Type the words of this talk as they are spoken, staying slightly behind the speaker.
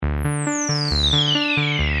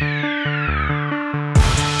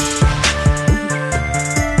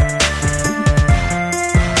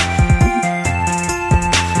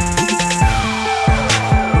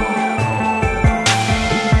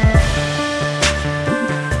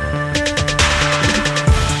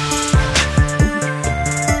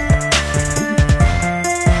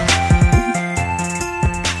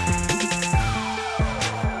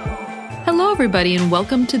Everybody, and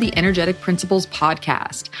welcome to the Energetic Principles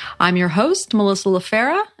Podcast. I'm your host, Melissa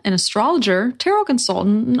LaFera, an astrologer, tarot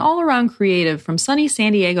consultant, and all-around creative from sunny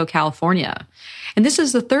San Diego, California. And this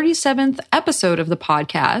is the 37th episode of the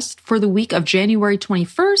podcast for the week of January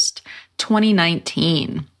 21st,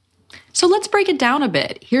 2019. So let's break it down a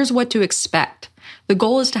bit. Here's what to expect. The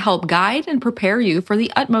goal is to help guide and prepare you for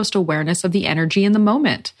the utmost awareness of the energy in the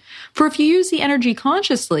moment. For if you use the energy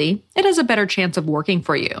consciously, it has a better chance of working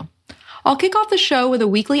for you. I'll kick off the show with a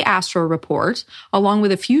weekly astro report, along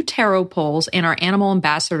with a few tarot pulls and our animal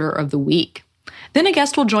ambassador of the week. Then a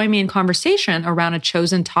guest will join me in conversation around a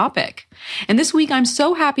chosen topic. And this week, I'm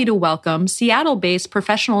so happy to welcome Seattle-based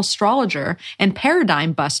professional astrologer and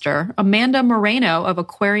paradigm buster, Amanda Moreno of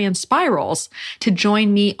Aquarian Spirals, to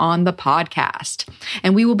join me on the podcast.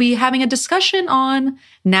 And we will be having a discussion on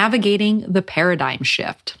navigating the paradigm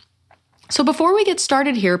shift. So before we get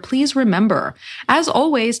started here, please remember, as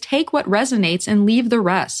always, take what resonates and leave the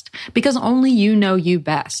rest, because only you know you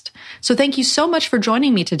best. So thank you so much for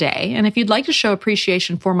joining me today. And if you'd like to show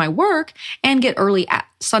appreciation for my work and get early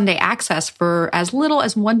Sunday access for as little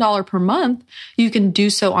as $1 per month, you can do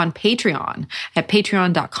so on Patreon at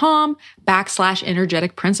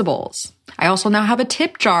patreon.com/energetic principles. I also now have a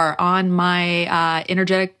tip jar on my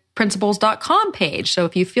energeticprinciples.com page. So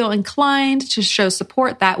if you feel inclined to show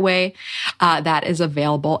support that way, that is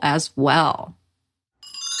available as well.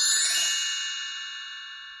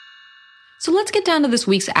 So let's get down to this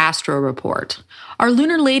week's astro report. Our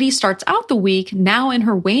lunar lady starts out the week now in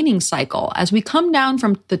her waning cycle as we come down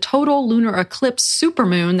from the total lunar eclipse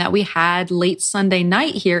supermoon that we had late Sunday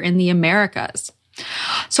night here in the Americas.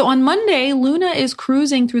 So on Monday, Luna is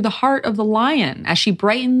cruising through the heart of the lion as she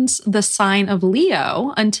brightens the sign of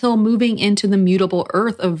Leo until moving into the mutable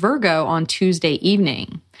earth of Virgo on Tuesday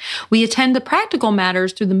evening. We attend to practical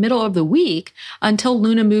matters through the middle of the week until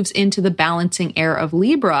Luna moves into the balancing air of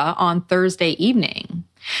Libra on Thursday evening.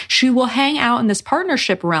 She will hang out in this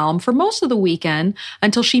partnership realm for most of the weekend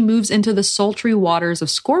until she moves into the sultry waters of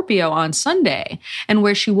Scorpio on Sunday, and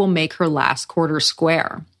where she will make her last quarter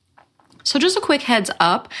square. So just a quick heads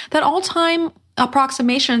up that all time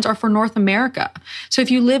approximations are for North America. So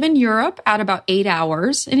if you live in Europe, add about 8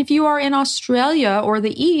 hours. And if you are in Australia or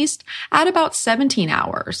the East, add about 17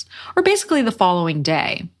 hours, or basically the following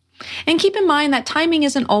day. And keep in mind that timing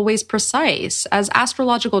isn't always precise, as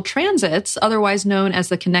astrological transits, otherwise known as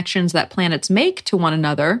the connections that planets make to one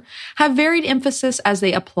another, have varied emphasis as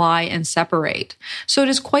they apply and separate. So it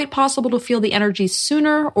is quite possible to feel the energy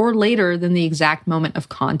sooner or later than the exact moment of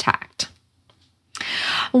contact.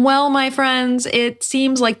 Well, my friends, it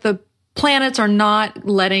seems like the planets are not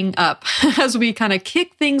letting up as we kind of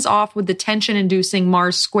kick things off with the tension-inducing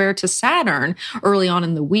Mars square to Saturn early on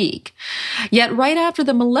in the week. Yet right after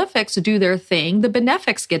the malefics do their thing, the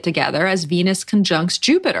benefics get together as Venus conjuncts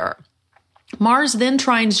Jupiter. Mars then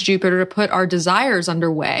trines Jupiter to put our desires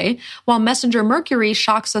underway, while Messenger Mercury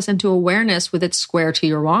shocks us into awareness with its square to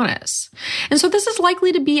Uranus. And so this is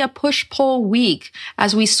likely to be a push-pull week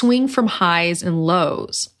as we swing from highs and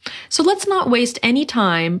lows. So let's not waste any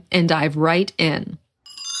time and dive right in.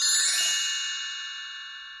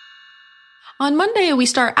 On Monday, we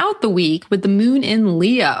start out the week with the moon in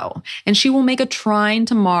Leo, and she will make a trine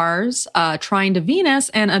to Mars, a trine to Venus,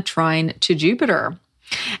 and a trine to Jupiter.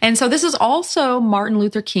 And so this is also Martin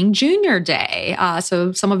Luther King Jr. Day.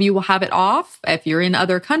 So some of you will have it off. If you're in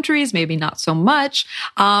other countries, maybe not so much.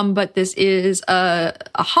 But this is a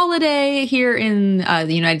holiday here in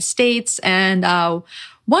the United States, and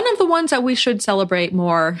one of the ones that we should celebrate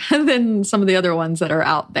more than some of the other ones that are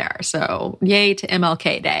out there. So yay to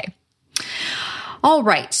MLK Day. All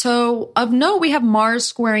right, so of note, we have Mars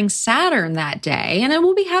squaring Saturn that day, and it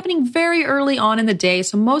will be happening very early on in the day,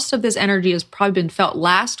 so most of this energy has probably been felt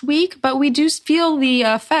last week, but we do feel the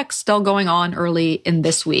effects still going on early in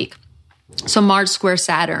this week. So Mars square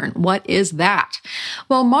Saturn, what is that?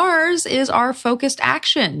 Well, Mars is our focused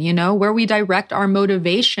action, where we direct our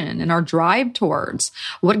motivation and our drive towards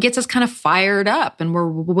what gets us kind of fired up and we're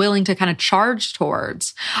willing to kind of charge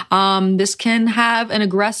towards. This can have an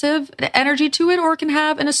aggressive energy to it, or it can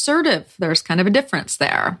have an assertive. There's kind of a difference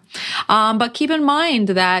there. But keep in mind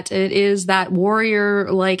that it is that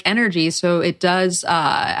warrior-like energy. So it does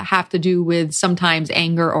have to do with sometimes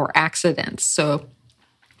anger or accidents. So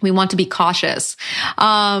we want to be cautious.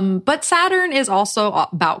 But Saturn is also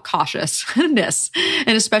about cautiousness,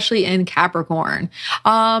 and especially in Capricorn.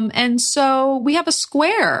 And so we have a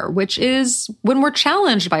square, which is when we're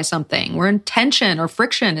challenged by something, where tension or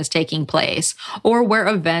friction is taking place, or where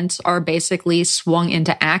events are basically swung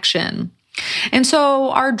into action. And so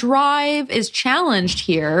our drive is challenged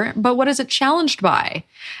here, but what is it challenged by?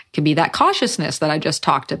 It could be that cautiousness that I just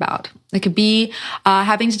talked about. It could be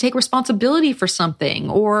having to take responsibility for something,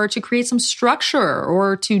 or to create some structure,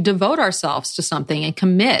 or to devote ourselves to something and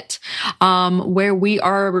commit, where we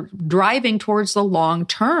are driving towards the long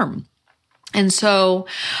term. And so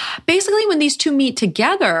basically when these two meet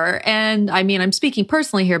together, and I mean, I'm speaking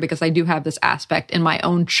personally here because I do have this aspect in my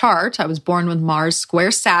own chart. I was born with Mars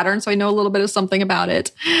square Saturn, so I know a little bit of something about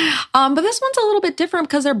it. But this one's a little bit different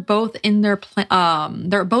because they're both in their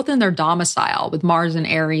domicile, with Mars in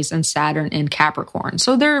Aries and Saturn in Capricorn.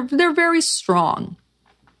 So they're very strong.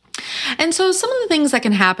 And so some of the things that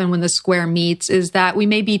can happen when the square meets is that we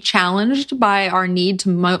may be challenged by our need to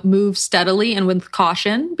move steadily and with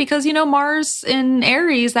caution, because, Mars in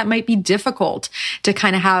Aries, that might be difficult to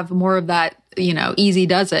kind of have more of that, easy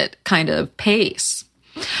does it kind of pace.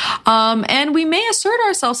 And we may assert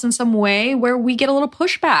ourselves in some way where we get a little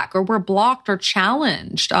pushback, or we're blocked or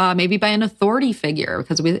challenged, maybe by an authority figure,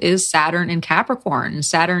 because it is Saturn in Capricorn.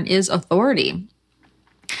 Saturn is authority.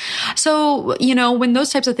 So, when those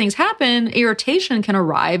types of things happen, irritation can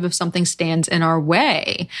arrive if something stands in our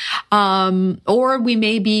way. Or we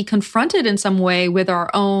may be confronted in some way with our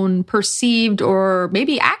own perceived or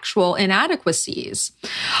maybe actual inadequacies.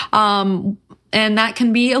 And that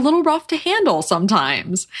can be a little rough to handle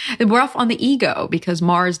sometimes. Rough on the ego, because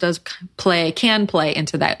Mars can play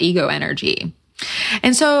into that ego energy.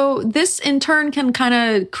 And so this in turn can kind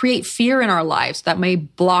of create fear in our lives that may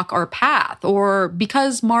block our path. Or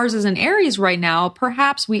because Mars is in Aries right now,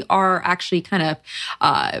 perhaps we are actually kind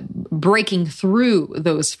of breaking through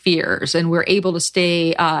those fears, and we're able to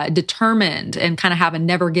stay determined and kind of have a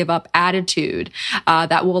never give up attitude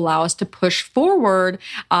that will allow us to push forward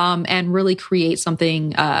and really create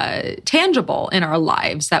something tangible in our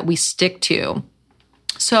lives that we stick to.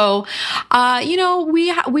 So, we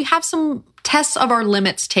have some tests of our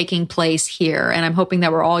limits taking place here. And I'm hoping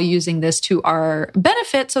that we're all using this to our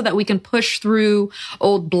benefit so that we can push through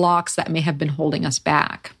old blocks that may have been holding us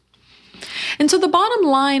back. And so the bottom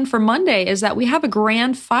line for Monday is that we have a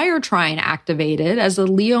grand fire trine activated as the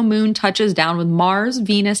Leo moon touches down with Mars,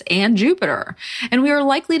 Venus, and Jupiter. And we are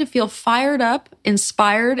likely to feel fired up,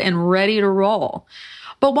 inspired, and ready to roll.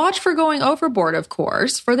 But watch for going overboard, of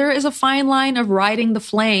course, for there is a fine line of riding the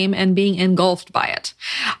flame and being engulfed by it.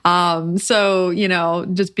 So,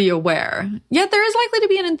 just be aware. Yet there is likely to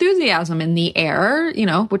be an enthusiasm in the air.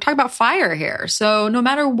 We're talking about fire here. So no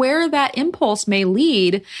matter where that impulse may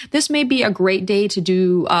lead, this may be a great day to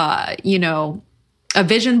do, a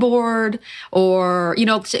vision board, or,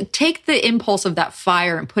 take the impulse of that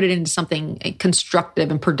fire and put it into something constructive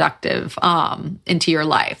and productive into your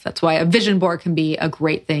life. That's why a vision board can be a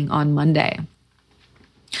great thing on Monday.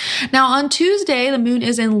 Now, on Tuesday, the moon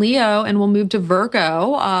is in Leo and will move to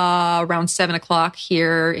Virgo around 7 o'clock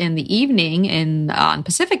here in the evening on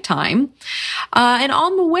Pacific time. And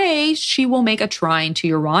on the way, she will make a trine to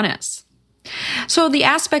Uranus. So the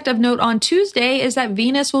aspect of note on Tuesday is that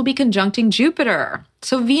Venus will be conjuncting Jupiter.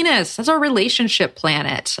 So Venus, that's our relationship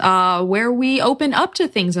planet, where we open up to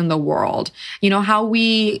things in the world, how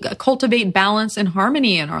we cultivate balance and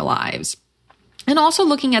harmony in our lives. And also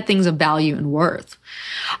looking at things of value and worth.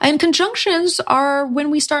 And conjunctions are when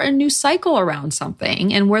we start a new cycle around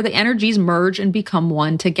something and where the energies merge and become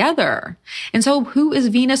one together. And so who is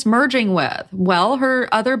Venus merging with? Well, her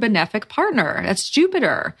other benefic partner, that's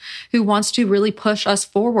Jupiter, who wants to really push us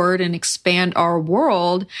forward and expand our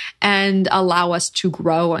world and allow us to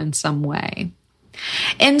grow in some way.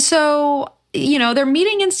 And so, they're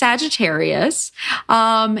meeting in Sagittarius,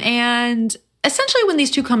 and essentially, when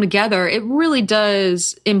these two come together, it really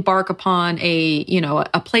does embark upon a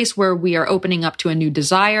place where we are opening up to a new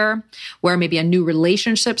desire, where maybe a new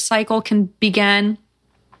relationship cycle can begin.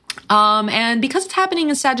 And because it's happening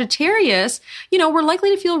in Sagittarius, we're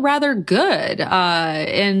likely to feel rather good.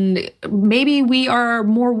 And maybe we are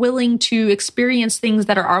more willing to experience things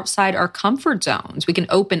that are outside our comfort zones. We can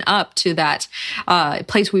open up to that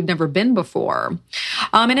place we've never been before.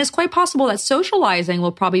 And it's quite possible that socializing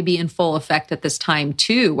will probably be in full effect at this time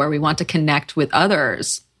too, where we want to connect with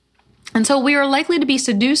others. And so we are likely to be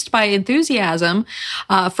seduced by enthusiasm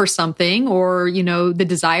for something, or, the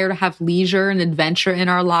desire to have leisure and adventure in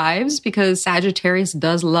our lives, because Sagittarius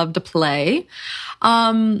does love to play.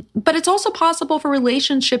 But it's also possible for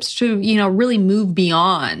relationships to, really move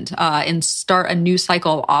beyond and start a new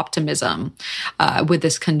cycle of optimism with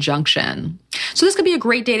this conjunction. So this could be a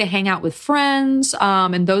great day to hang out with friends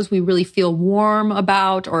and those we really feel warm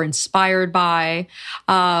about or inspired by.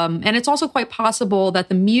 And it's also quite possible that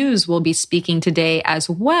the muse will be speaking today as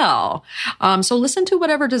well. So listen to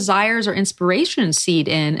whatever desires or inspiration seed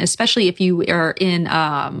in, especially if you are in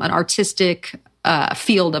an artistic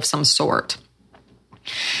field of some sort.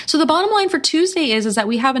 So the bottom line for Tuesday is that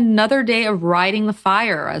we have another day of riding the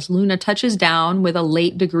fire as Luna touches down with a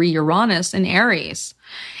late degree Uranus in Aries.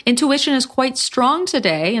 Intuition is quite strong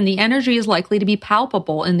today, and the energy is likely to be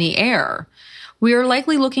palpable in the air. We are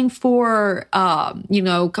likely looking for,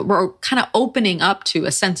 we're kind of opening up to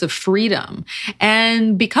a sense of freedom.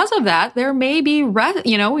 And because of that, we may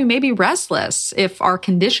be restless if our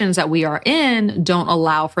conditions that we are in don't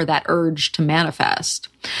allow for that urge to manifest.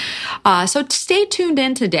 So stay tuned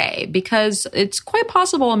in today, because it's quite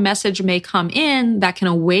possible a message may come in that can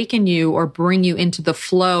awaken you or bring you into the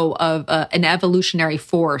flow of an evolutionary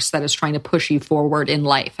force that is trying to push you forward in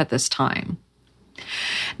life at this time.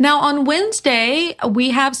 Now, on Wednesday,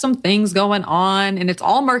 we have some things going on, and it's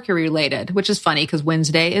all Mercury related, which is funny because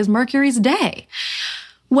Wednesday is Mercury's day.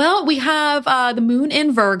 Well, we have the moon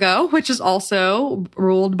in Virgo, which is also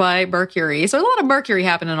ruled by Mercury. So a lot of Mercury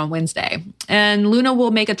happening on Wednesday. And Luna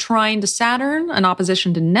will make a trine to Saturn, an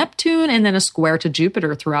opposition to Neptune, and then a square to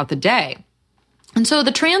Jupiter throughout the day. And so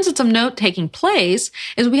the transits of note taking place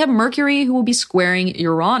is we have Mercury, who will be squaring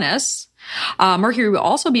Uranus. Mercury will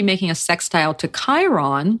also be making a sextile to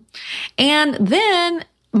Chiron, and then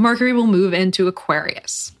Mercury will move into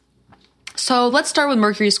Aquarius. So let's start with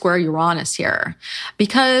Mercury square Uranus here,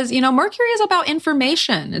 because, Mercury is about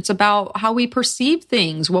information. It's about how we perceive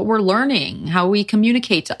things, what we're learning, how we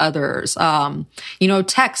communicate to others,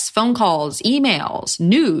 texts, phone calls, emails,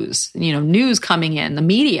 news coming in, the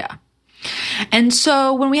media. And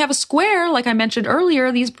so when we have a square, like I mentioned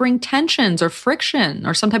earlier, these bring tensions or friction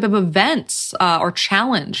or some type of events or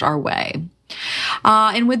challenge our way.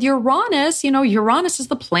 And with Uranus, Uranus is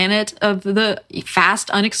the planet of the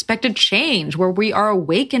fast, unexpected change, where we are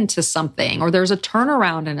awakened to something, or there's a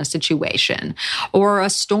turnaround in a situation, or a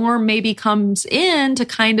storm maybe comes in to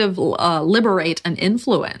kind of liberate an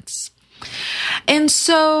influence. And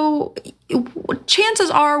so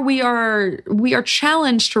chances are we are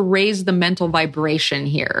challenged to raise the mental vibration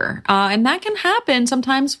here. And that can happen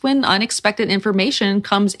sometimes when unexpected information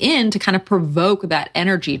comes in to kind of provoke that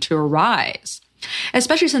energy to arise.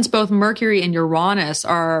 Especially since both Mercury and Uranus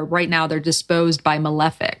are right now, they're disposed by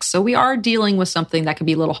malefics. So we are dealing with something that could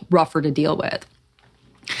be a little rougher to deal with.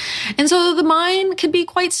 And so the mind could be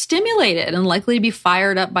quite stimulated and likely to be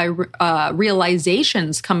fired up by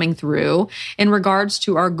realizations coming through in regards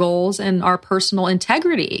to our goals and our personal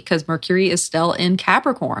integrity, because Mercury is still in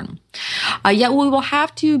Capricorn. Yet we will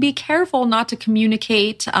have to be careful not to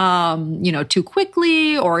communicate, too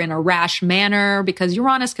quickly or in a rash manner, because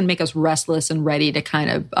Uranus can make us restless and ready to kind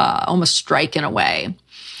of almost strike in a way.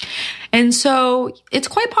 And so it's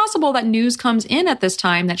quite possible that news comes in at this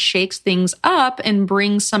time that shakes things up and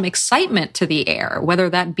brings some excitement to the air, whether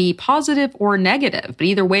that be positive or negative. But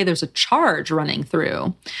either way, there's a charge running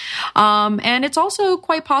through. And it's also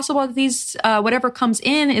quite possible that these, whatever comes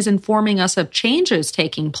in is informing us of changes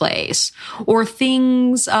taking place, or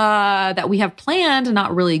things that we have planned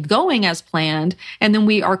not really going as planned. And then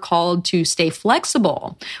we are called to stay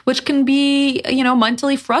flexible, which can be,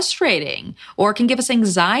 mentally frustrating, or can give us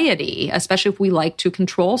anxiety, especially if we like to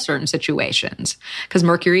control certain situations, because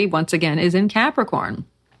Mercury, once again, is in Capricorn.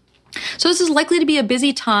 So this is likely to be a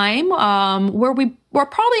busy time where we're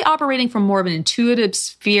probably operating from more of an intuitive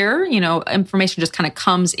sphere. Information just kind of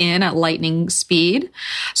comes in at lightning speed.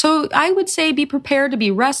 So I would say be prepared to be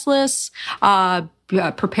restless,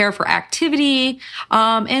 prepare for activity,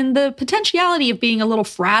 and the potentiality of being a little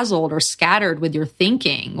frazzled or scattered with your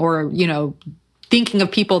thinking, or, thinking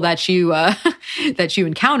of people that you that you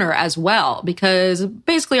encounter as well, because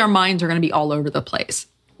basically our minds are going to be all over the place.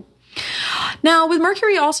 Now, with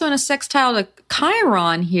Mercury also in a sextile to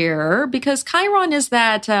Chiron here, because Chiron is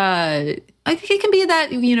that, I think it can be that,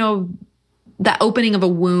 that opening of a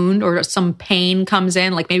wound or some pain comes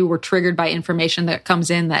in, like maybe we're triggered by information that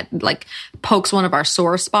comes in that like pokes one of our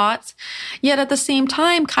sore spots. Yet at the same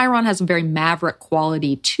time, Chiron has a very maverick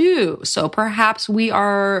quality too. So perhaps we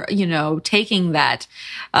are, taking that,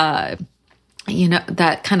 that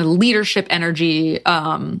kind of leadership energy,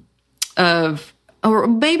 or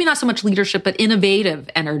maybe not so much leadership, but innovative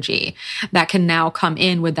energy that can now come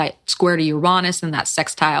in with that square to Uranus and that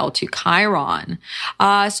sextile to Chiron.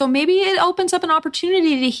 So maybe it opens up an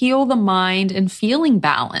opportunity to heal the mind and feeling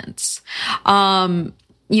balance.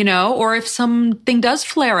 Or if something does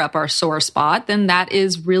flare up our sore spot, then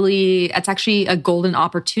that's actually a golden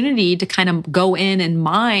opportunity to kind of go in and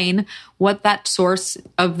mine what that source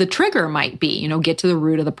of the trigger might be, get to the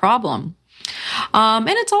root of the problem. And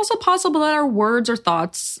it's also possible that our words or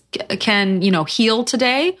thoughts can, heal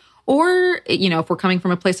today, or, if we're coming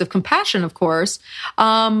from a place of compassion, of course,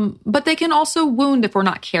 but they can also wound if we're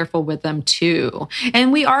not careful with them too.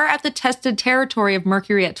 And we are at the tested territory of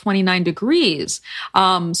Mercury at 29 degrees.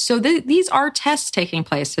 So these are tests taking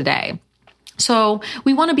place today. So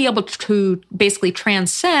we want to be able to basically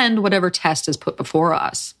transcend whatever test is put before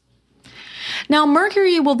us. Now,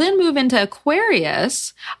 Mercury will then move into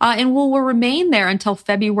Aquarius and will remain there until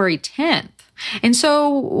February 10th. And so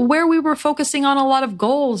where we were focusing on a lot of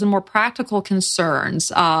goals and more practical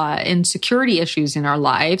concerns and security issues in our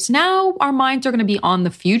lives, now our minds are going to be on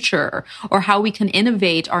the future, or how we can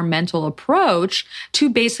innovate our mental approach to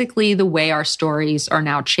basically the way our stories are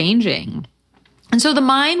now changing. And so the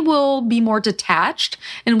mind will be more detached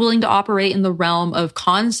and willing to operate in the realm of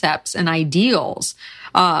concepts and ideals,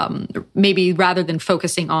 maybe rather than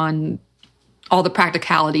focusing on all the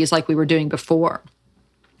practicalities like we were doing before.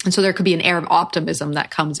 And so there could be an air of optimism that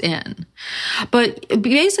comes in. But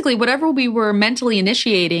basically, whatever we were mentally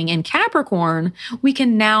initiating in Capricorn, we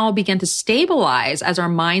can now begin to stabilize as our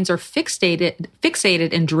minds are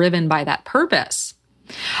fixated and driven by that purpose.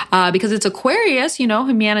 Because it's Aquarius,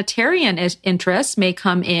 humanitarian interests may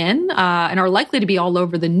come in and are likely to be all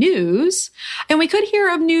over the news. And we could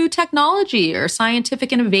hear of new technology or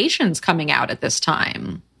scientific innovations coming out at this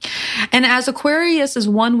time. And as Aquarius is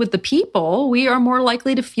one with the people, we are more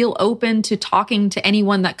likely to feel open to talking to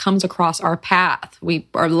anyone that comes across our path. We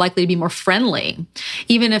are likely to be more friendly,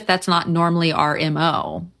 even if that's not normally our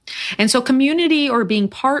MO. And so community or being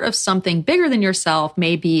part of something bigger than yourself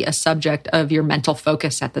may be a subject of your mental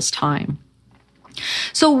focus at this time.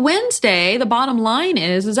 So Wednesday, the bottom line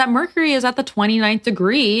is that Mercury is at the 29th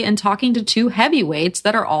degree and talking to two heavyweights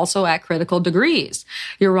that are also at critical degrees,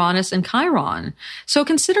 Uranus and Chiron. So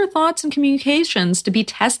consider thoughts and communications to be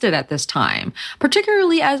tested at this time,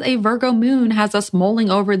 particularly as a Virgo moon has us mulling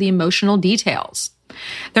over the emotional details.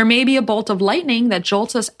 There may be a bolt of lightning that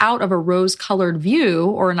jolts us out of a rose-colored view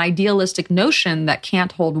or an idealistic notion that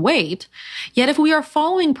can't hold weight. Yet if we are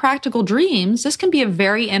following practical dreams, this can be a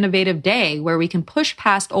very innovative day where we can push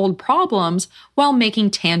past old problems while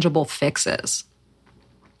making tangible fixes.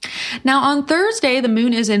 Now, on Thursday, the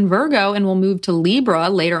moon is in Virgo and will move to Libra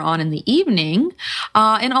later on in the evening.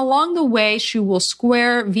 And along the way, she will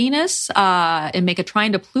square Venus and make a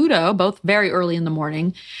trine to Pluto, both very early in the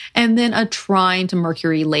morning, and then a trine to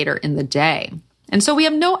Mercury later in the day. And so we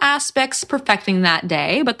have no aspects perfecting that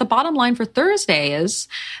day, but the bottom line for Thursday is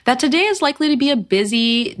that today is likely to be a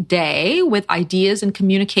busy day with ideas and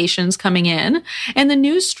communications coming in, and the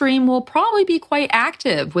news stream will probably be quite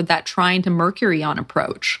active with that trine to Mercury on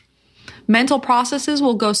approach. Mental processes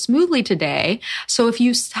will go smoothly today. So if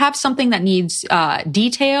you have something that needs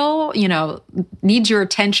detail, needs your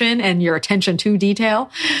attention and your attention to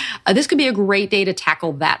detail, this could be a great day to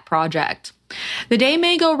tackle that project. The day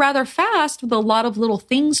may go rather fast with a lot of little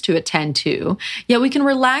things to attend to, yet we can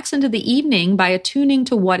relax into the evening by attuning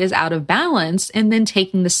to what is out of balance and then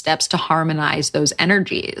taking the steps to harmonize those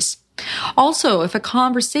energies. Also, if a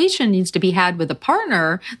conversation needs to be had with a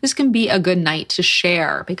partner, this can be a good night to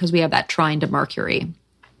share because we have that trine to Mercury.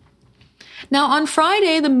 Now, on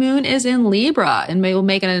Friday, the moon is in Libra and will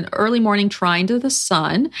make an early morning trine to the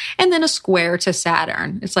sun and then a square to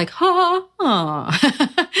Saturn. It's like, kind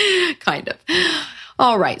of.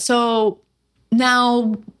 All right. So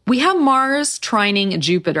now we have Mars trining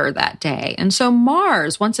Jupiter that day. And so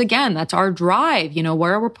Mars, once again, that's our drive,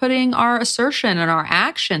 where we're putting our assertion and our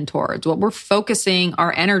action towards, what we're focusing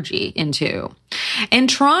our energy into. And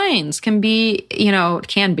trines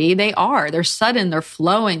they're sudden, they're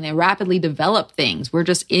flowing, they rapidly develop things. We're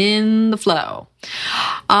just in the flow.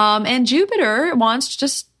 And Jupiter wants to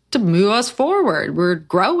just to move us forward. We're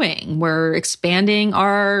growing. We're expanding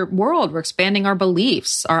our world. We're expanding our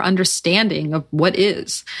beliefs, our understanding of what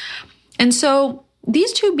is. And so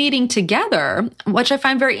these two meeting together, which I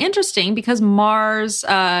find very interesting because Mars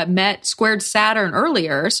squared Saturn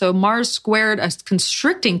earlier. So Mars squared a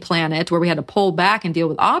constricting planet where we had to pull back and deal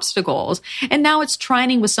with obstacles. And now it's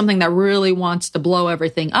trining with something that really wants to blow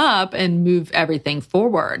everything up and move everything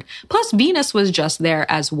forward. Plus Venus was just there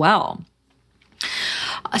as well.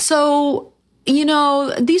 So,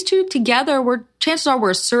 these two together, chances are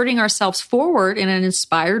we're asserting ourselves forward in an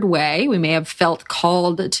inspired way. We may have felt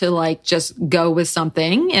called to just go with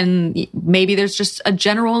something. And maybe there's just a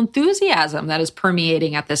general enthusiasm that is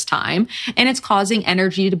permeating at this time. And it's causing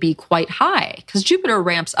energy to be quite high because Jupiter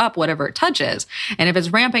ramps up whatever it touches. And if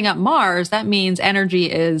it's ramping up Mars, that means energy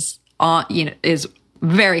is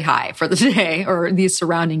very high for the day or these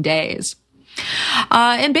surrounding days.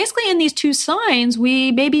 And basically in these two signs,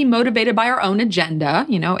 we may be motivated by our own agenda,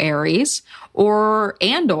 Aries, or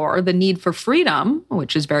the need for freedom,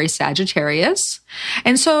 which is very Sagittarius.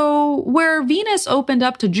 And so where Venus opened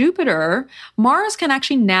up to Jupiter, Mars can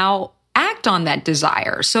actually now act on that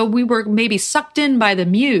desire. So we were maybe sucked in by the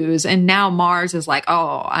muse, and now Mars is like,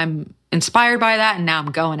 oh, I'm inspired by that, and now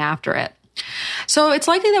I'm going after it. So it's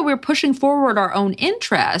likely that we're pushing forward our own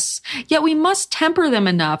interests, yet we must temper them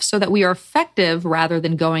enough so that we are effective rather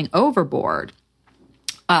than going overboard,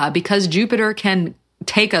 because Jupiter can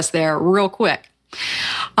take us there real quick.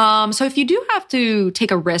 So if you do have to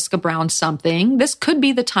take a risk around something, this could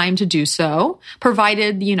be the time to do so,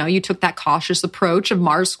 provided, you took that cautious approach of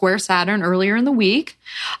Mars square Saturn earlier in the week.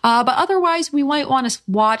 But otherwise, we might want to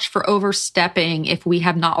watch for overstepping if we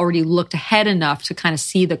have not already looked ahead enough to kind of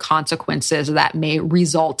see the consequences that may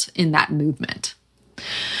result in that movement.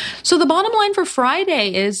 So the bottom line for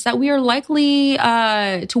Friday is that we are likely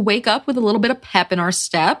to wake up with a little bit of pep in our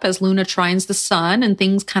step as Luna trines the sun and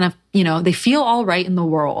things kind of, they feel all right in the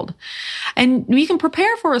world. And we can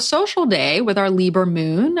prepare for a social day with our Libra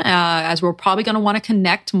moon, as we're probably going to want to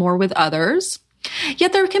connect more with others.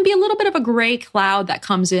 Yet there can be a little bit of a gray cloud that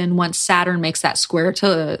comes in once Saturn makes that square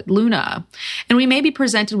to Luna. And we may be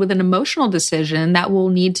presented with an emotional decision that will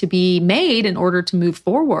need to be made in order to move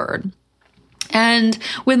forward. And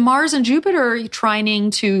with Mars and Jupiter trining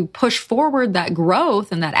to push forward that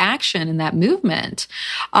growth and that action and that movement,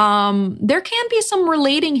 there can be some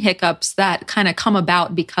relating hiccups that kind of come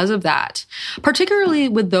about because of that, particularly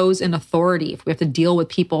with those in authority, if we have to deal with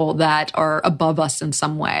people that are above us in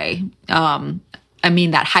some way. I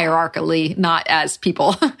mean that hierarchically, not as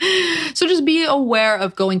people. So just be aware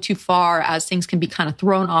of going too far, as things can be kind of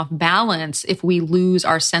thrown off balance if we lose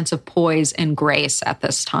our sense of poise and grace at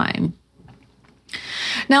this time.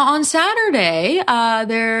 Now, on Saturday,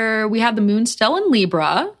 we have the moon still in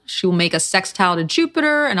Libra. She will make a sextile to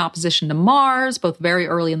Jupiter, an opposition to Mars, both very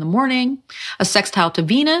early in the morning, a sextile to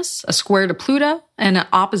Venus, a square to Pluto, and an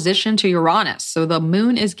opposition to Uranus. So the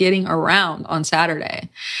moon is getting around on Saturday.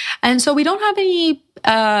 And so we don't have any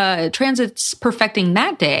transits perfecting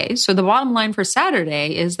that day. So the bottom line for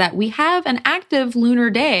Saturday is that we have an active lunar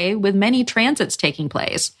day with many transits taking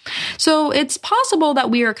place. So it's possible that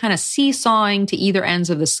we are kind of seesawing to either ends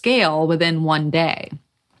of the scale within one day.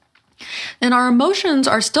 And our emotions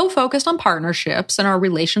are still focused on partnerships and our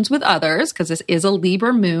relations with others, because this is a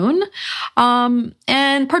Libra moon.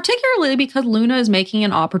 And particularly because Luna is making an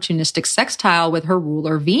opportunistic sextile with her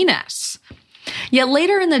ruler Venus. Yet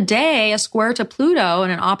later in the day, a square to Pluto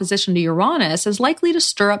and an opposition to Uranus is likely to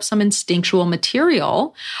stir up some instinctual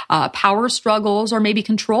material, power struggles, or maybe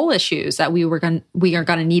control issues that we are going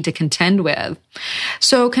to need to contend with.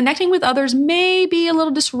 So connecting with others may be a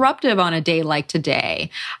little disruptive on a day like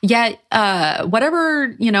today. Yet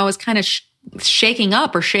whatever, is kind of shaking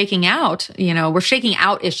up or shaking out, we're shaking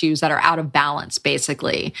out issues that are out of balance,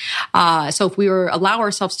 basically. So if we allow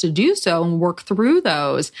ourselves to do so and work through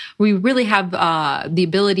those, we really have the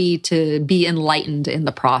ability to be enlightened in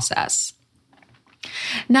the process.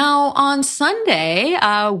 Now, on Sunday,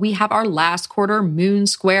 we have our last quarter moon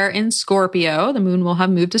square in Scorpio. The moon will have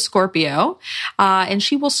moved to Scorpio, and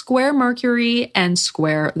she will square Mercury and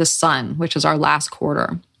square the sun, which is our last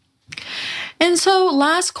quarter. And so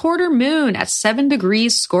last quarter moon at 7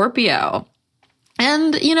 degrees Scorpio.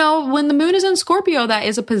 And, when the moon is in Scorpio, that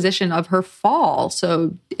is a position of her fall.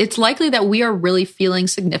 So it's likely that we are really feeling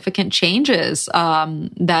significant changes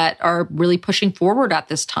that are really pushing forward at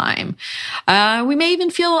this time. We may even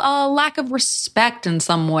feel a lack of respect in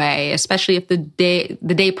some way, especially if the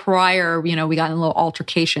day prior, we got in a little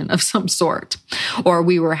altercation of some sort, or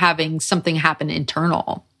we were having something happen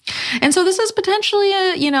internal. And so this is potentially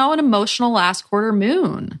an emotional last quarter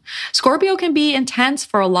moon. Scorpio can be intense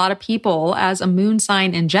for a lot of people as a moon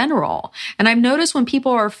sign in general. And I've noticed when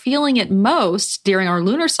people are feeling it most during our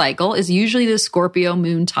lunar cycle is usually the Scorpio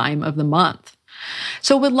moon time of the month.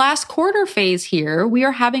 So with last quarter phase here, we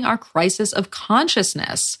are having our crisis of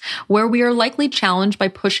consciousness, where we are likely challenged by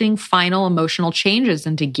pushing final emotional changes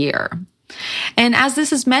into gear. And as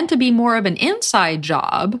this is meant to be more of an inside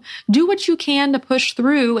job, do what you can to push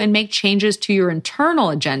through and make changes to your internal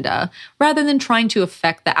agenda rather than trying to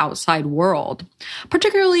affect the outside world,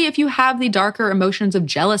 particularly if you have the darker emotions of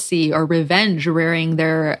jealousy or revenge rearing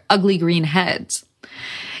their ugly green heads.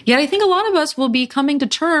 Yet I think a lot of us will be coming to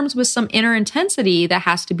terms with some inner intensity that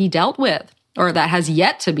has to be dealt with, or that has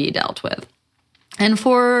yet to be dealt with, and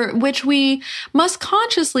for which we must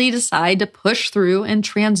consciously decide to push through and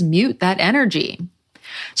transmute that energy.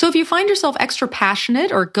 So if you find yourself extra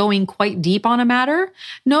passionate or going quite deep on a matter,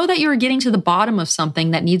 know that you're getting to the bottom of something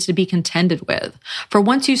that needs to be contended with. For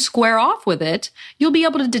once you square off with it, you'll be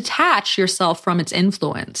able to detach yourself from its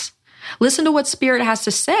influence. Listen to what spirit has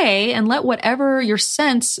to say and let whatever your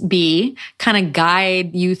sense be kind of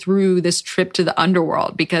guide you through this trip to the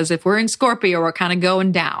underworld. Because if we're in Scorpio, we're kind of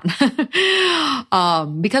going down.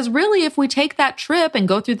 Because really, if we take that trip and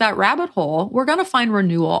go through that rabbit hole, we're going to find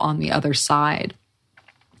renewal on the other side.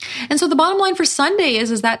 And so the bottom line for Sunday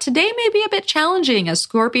is that today may be a bit challenging, as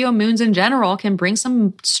Scorpio moons in general can bring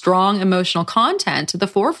some strong emotional content to the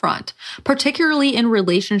forefront, particularly in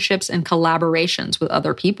relationships and collaborations with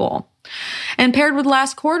other people. And paired with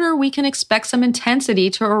last quarter, we can expect some intensity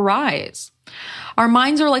to arise. Our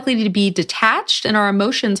minds are likely to be detached and our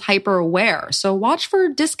emotions hyper aware. So watch for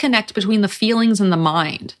disconnect between the feelings and the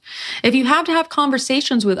mind. If you have to have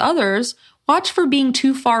conversations with others, watch for being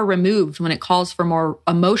too far removed when it calls for more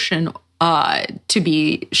emotion to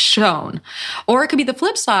be shown. Or it could be the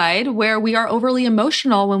flip side, where we are overly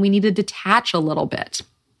emotional when we need to detach a little bit.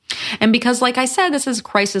 And because, like I said, this is a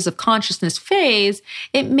crisis of consciousness phase,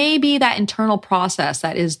 it may be that internal process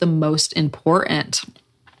that is the most important.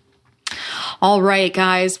 All right,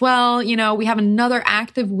 guys. Well, we have another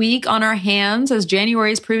active week on our hands, as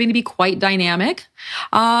January is proving to be quite dynamic.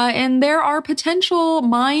 And there are potential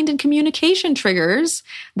mind and communication triggers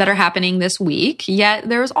that are happening this week, yet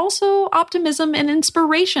there's also optimism and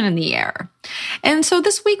inspiration in the air. And so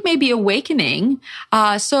this week may be awakening.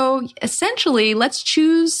 So essentially, let's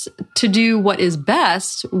choose to do what is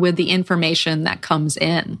best with the information that comes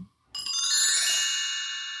in.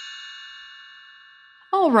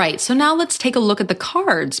 All right, so now let's take a look at the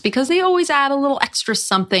cards, because they always add a little extra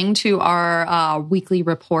something to our weekly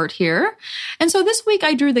report here. And so this week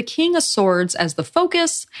I drew the King of Swords as the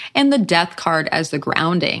focus and the Death card as the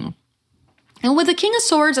grounding. And with the King of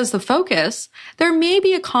Swords as the focus, there may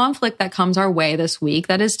be a conflict that comes our way this week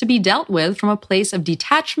that is to be dealt with from a place of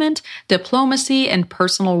detachment, diplomacy, and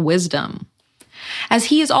personal wisdom. As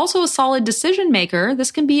he is also a solid decision maker,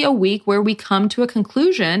 this can be a week where we come to a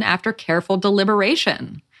conclusion after careful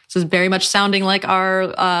deliberation. This is very much sounding like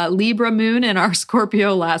our Libra moon and our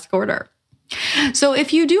Scorpio last quarter. So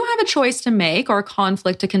if you do have a choice to make or a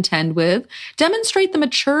conflict to contend with, demonstrate the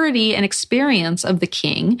maturity and experience of the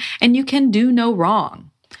king, and you can do no wrong.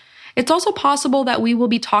 It's also possible that we will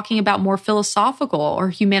be talking about more philosophical or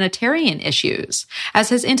humanitarian issues, as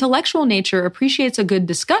his intellectual nature appreciates a good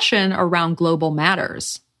discussion around global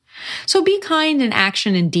matters. So be kind in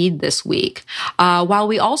action and deed this week, while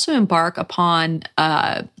we also embark upon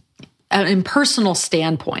an impersonal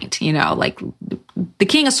standpoint. Like the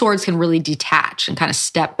King of Swords can really detach and kind of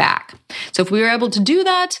step back. So if we are able to do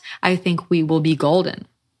that, I think we will be golden.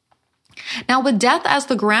 Now, with death as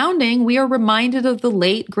the grounding, we are reminded of the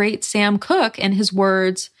late, great Sam Cooke and his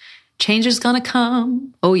words, "Change is gonna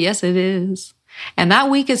come. Oh, yes, it is." And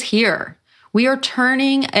that week is here. We are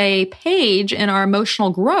turning a page in our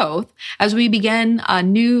emotional growth as we begin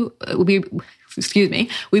anew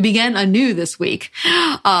this week.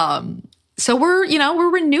 So we're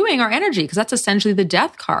renewing our energy, because that's essentially the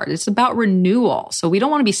Death card. It's about renewal. So we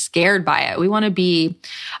don't want to be scared by it. We want to be,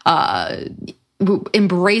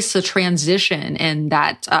 embrace the transition and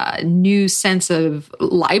that new sense of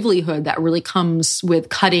livelihood that really comes with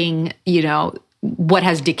cutting, what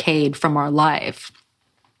has decayed from our life.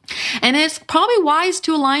 And it's probably wise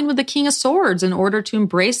to align with the King of Swords in order to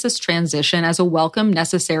embrace this transition as a welcome,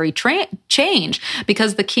 necessary change,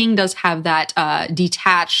 because the king does have that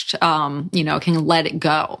detached, can let it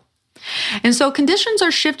go. And so conditions are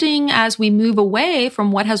shifting as we move away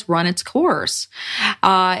from what has run its course.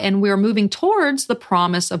 And we're moving towards the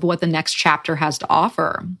promise of what the next chapter has to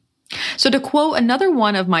offer. So to quote another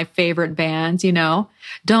one of my favorite bands,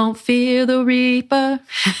 don't fear the reaper,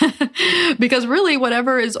 because really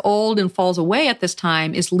whatever is old and falls away at this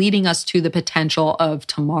time is leading us to the potential of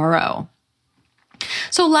tomorrow.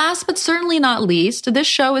 So last but certainly not least, this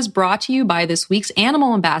show is brought to you by this week's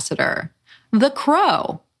animal ambassador, the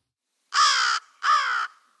crow.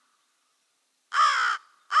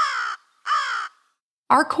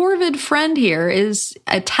 Our corvid friend here is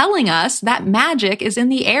telling us that magic is in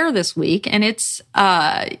the air this week, and it's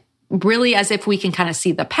really as if we can kind of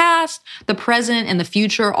see the past, the present, and the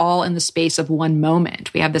future all in the space of one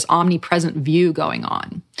moment. We have this omnipresent view going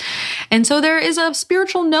on. And so there is a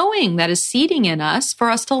spiritual knowing that is seeding in us for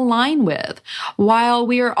us to align with, while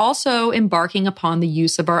we are also embarking upon the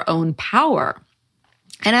use of our own power.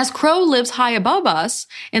 And as Crow lives high above us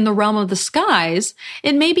in the realm of the skies,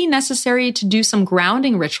 it may be necessary to do some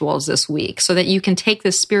grounding rituals this week so that you can take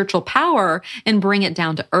this spiritual power and bring it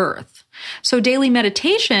down to earth. So daily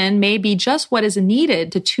meditation may be just what is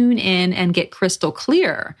needed to tune in and get crystal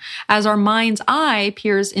clear as our mind's eye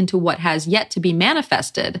peers into what has yet to be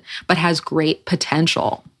manifested, but has great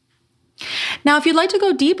potential. Now, if you'd like to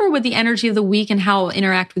go deeper with the energy of the week and how it'll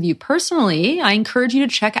interact with you personally, I encourage you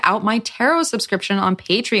to check out my tarot subscription on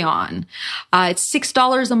Patreon. It's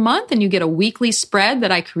 $6 a month, and you get a weekly spread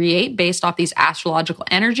that I create based off these astrological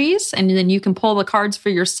energies. And then you can pull the cards for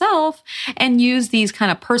yourself and use these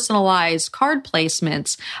kind of personalized card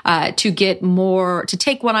placements to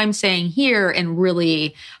take what I'm saying here and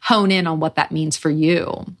really hone in on what that means for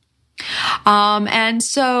you. And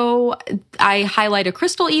so I highlight a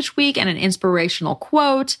crystal each week and an inspirational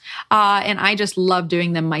quote. And I just love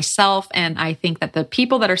doing them myself. And I think that the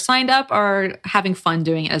people that are signed up are having fun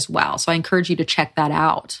doing it as well. So I encourage you to check that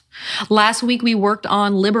out. Last week, we worked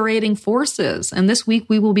on liberating forces. And this week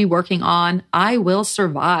we will be working on I Will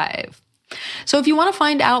Survive. So if you want to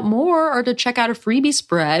find out more or to check out a freebie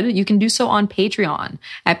spread, you can do so on Patreon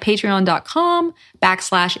at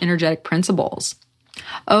patreon.com/energetic principles.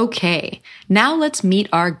 Okay, now let's meet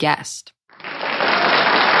our guest.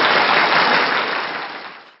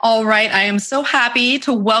 All right, I am so happy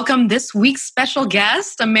to welcome this week's special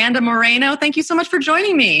guest, Amanda Moreno. Thank you so much for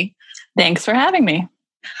joining me. Thanks for having me.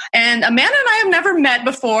 And Amanda and I have never met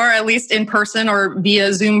before, at least in person or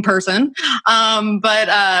via Zoom person.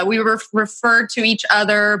 But we were referred to each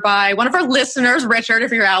other by one of our listeners, Richard,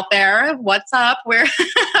 if you're out there. What's up?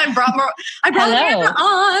 I brought Amanda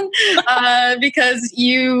on because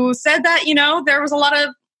you said that, there was a lot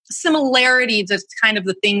of similarity to kind of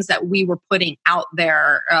the things that we were putting out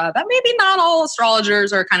there that maybe not all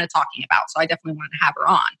astrologers are kind of talking about. So I definitely wanted to have her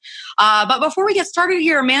on. But before we get started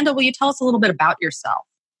here, Amanda, will you tell us a little bit about yourself?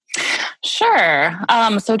 Sure.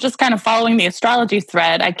 So just kind of following the astrology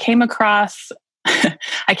thread, I came across a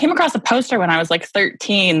poster when I was like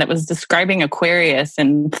 13 that was describing Aquarius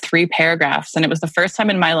in 3 paragraphs. And it was the first time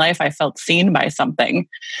in my life I felt seen by something.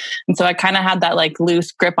 And so I kind of had that like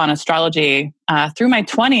loose grip on astrology through my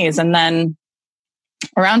 20s. And then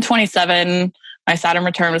around 27, my Saturn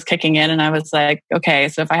return was kicking in. And I was like, okay,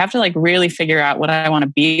 so if I have to like really figure out what I want to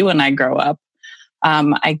be when I grow up,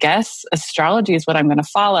 I guess astrology is what I'm going to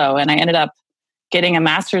follow. And I ended up getting a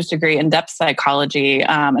master's degree in depth psychology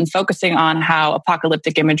and focusing on how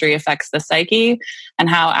apocalyptic imagery affects the psyche and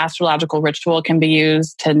how astrological ritual can be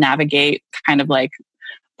used to navigate kind of like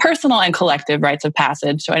personal and collective rites of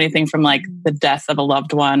passage. So anything from like the death of a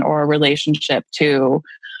loved one or a relationship to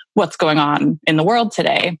what's going on in the world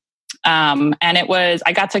today. And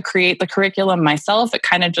I got to create the curriculum myself. It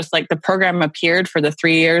kind of just like the program appeared for the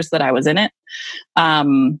 3 years that I was in it.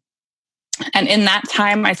 And in that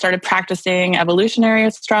time, I started practicing evolutionary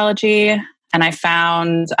astrology, and I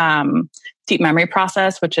found deep memory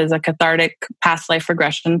process, which is a cathartic past life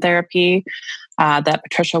regression therapy that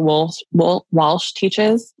Patricia Walsh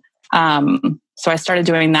teaches. So I started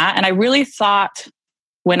doing that, and I really thought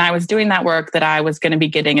when I was doing that work that I was going to be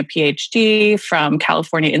getting a PhD from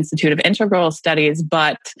California Institute of Integral Studies,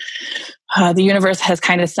 but the universe has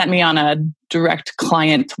kind of sent me on a direct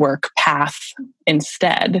client work path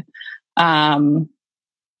instead. So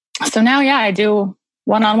now, I do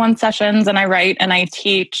one-on-one sessions and I write and I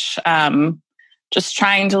teach, just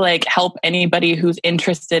trying to like help anybody who's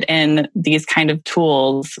interested in these kind of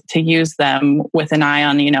tools to use them with an eye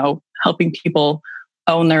on, helping people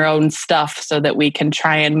own their own stuff so that we can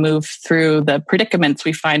try and move through the predicaments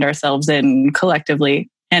we find ourselves in collectively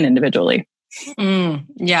and individually.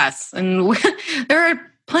 Yes. And there are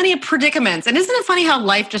plenty of predicaments. And isn't it funny how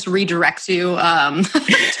life just redirects you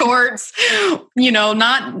towards,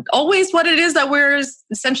 not always what it is that we're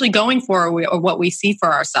essentially going for or what we see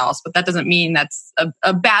for ourselves. But that doesn't mean that's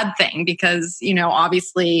a bad thing because,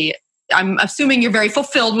 obviously I'm assuming you're very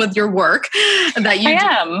fulfilled with your work that you I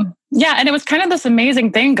am. Yeah. And it was kind of this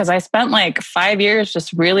amazing thing because I spent like 5 years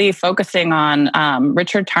just really focusing on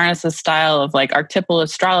Richard Tarnas's style of like archetypal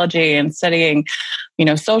astrology and studying,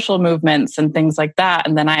 social movements and things like that.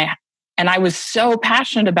 And then I was so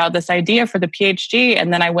passionate about this idea for the PhD.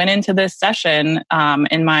 And then I went into this session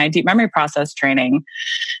in my deep memory process training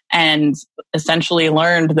and essentially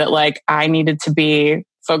learned that like I needed to be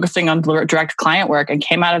focusing on direct client work, and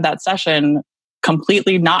came out of that session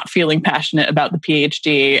completely not feeling passionate about the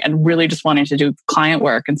PhD and really just wanting to do client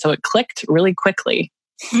work. And so it clicked really quickly.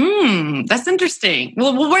 That's interesting.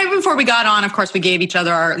 Well, right before we got on, of course, we gave each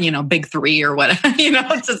other our, big three or what,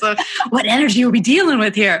 it's just what energy are we dealing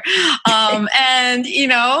with here? And,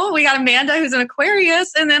 we got Amanda who's an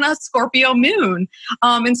Aquarius and then a Scorpio moon.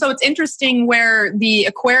 And so it's interesting where the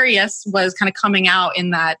Aquarius was kind of coming out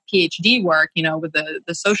in that PhD work, with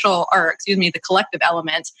the social, or excuse me, the collective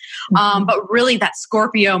element. But really that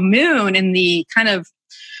Scorpio moon and the kind of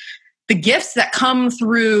the gifts that come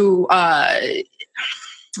through,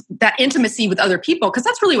 that intimacy with other people, because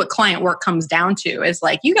that's really what client work comes down to, is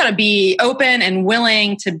like you got to be open and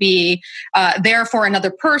willing to be there for another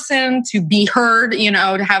person, to be heard,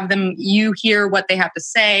 to have them, you hear what they have to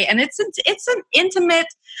say. And it's an intimate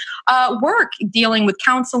work dealing with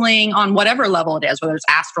counseling on whatever level it is, whether it's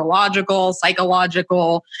astrological,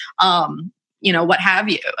 psychological, what have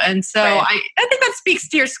you. And so right. I think that speaks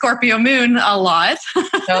to your Scorpio moon a lot.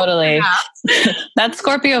 Totally. That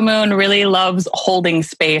Scorpio moon really loves holding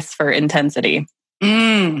space for intensity.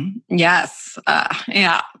 Yes.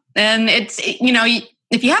 Yeah. And it's,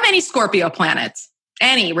 if you have any Scorpio planets,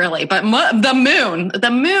 any really, but the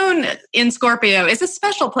moon in Scorpio is a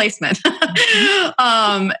special placement.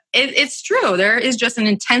 It's true. There is just an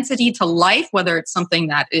intensity to life, whether it's something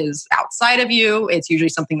that is outside of you, it's usually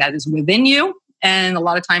something that is within you. And a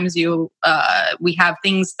lot of times we have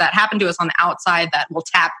things that happen to us on the outside that will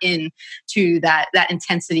tap into that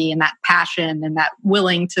intensity and that passion and that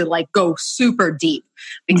willing to like go super deep,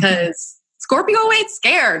 because Scorpio ain't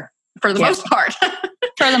scared. For the most part.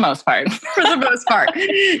 For the most part. For the most part.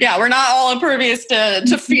 Yeah, we're not all impervious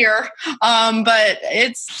to fear. But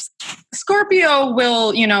it's Scorpio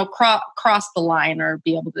will, cross the line or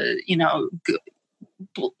be able to,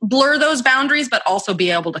 blur those boundaries, but also be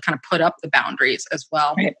able to kind of put up the boundaries as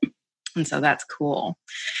well. Right. And so that's cool.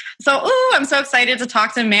 So, I'm so excited to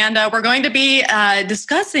talk to Amanda. We're going to be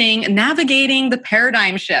discussing navigating the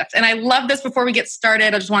paradigm shift. And I love this. Before we get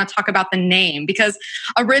started, I just want to talk about the name, because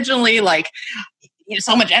originally,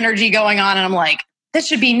 so much energy going on. And I'm like, this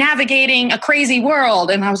should be navigating a crazy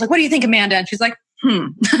world. And I was like, what do you think, Amanda? And she's like,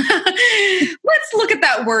 let's look at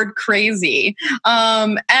that word crazy.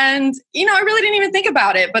 And, I really didn't even think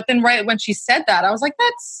about it. But then right when she said that, I was like,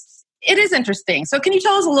 it is interesting. So can you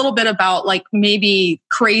tell us a little bit about like maybe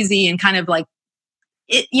crazy and kind of like,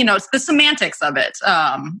 it's the semantics of it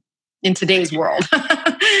in today's world? Yeah.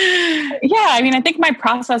 I think my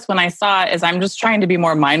process when I saw it is I'm just trying to be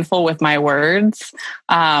more mindful with my words.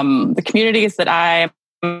 The communities that I'm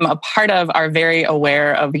a part of are very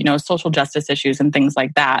aware of, social justice issues and things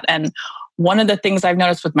like that. And one of the things I've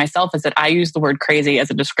noticed with myself is that I use the word crazy as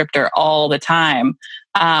a descriptor all the time.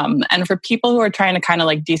 And for people who are trying to kind of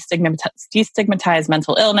like destigmatize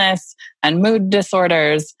mental illness and mood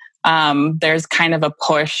disorders, there's kind of a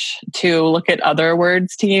push to look at other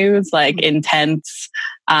words to use, like intense.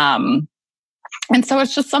 And so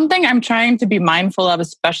it's just something I'm trying to be mindful of,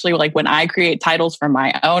 especially like when I create titles for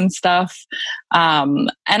my own stuff. And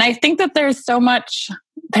I think that there's so much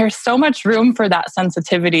room for that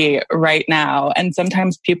sensitivity right now. And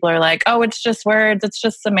sometimes people are like, oh, it's just words, it's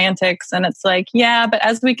just semantics. And it's like, yeah, but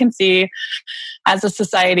as we can see, as a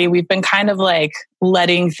society, we've been kind of like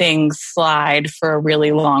letting things slide for a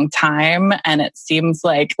really long time. And it seems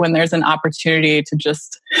like when there's an opportunity to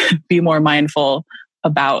just be more mindful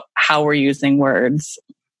about how we're using words,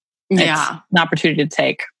 it's an opportunity to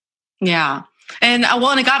take. Yeah. And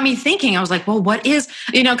it got me thinking, I was like, well, what is,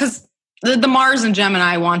 because the Mars and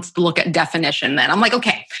Gemini wants to look at definition then. I'm like,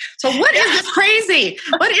 okay, so what is this crazy?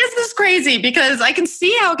 What is this crazy? Because I can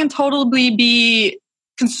see how it can totally be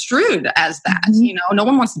construed as that. No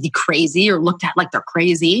one wants to be crazy or looked at like they're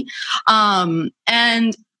crazy.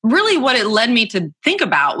 And really what it led me to think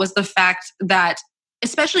about was the fact that,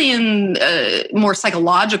 especially in more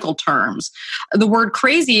psychological terms, the word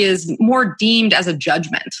crazy is more deemed as a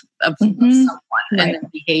judgment of someone and their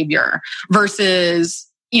behavior versus,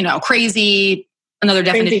 crazy, another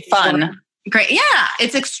definition. Crazy fun. Great. Yeah,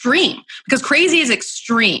 it's extreme because crazy is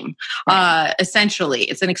extreme. Essentially,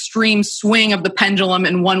 it's an extreme swing of the pendulum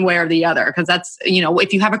in one way or the other. Because that's,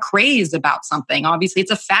 if you have a craze about something, obviously it's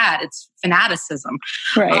a fad, it's fanaticism.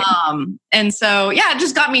 Right. And so, yeah, it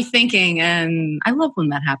just got me thinking, and I love when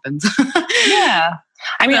that happens. Yeah.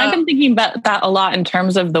 I mean, I've been thinking about that a lot in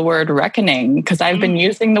terms of the word reckoning, because I've been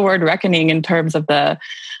using the word reckoning in terms of the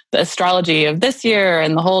astrology of this year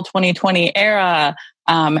and the whole 2020 era.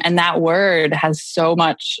 And that word has so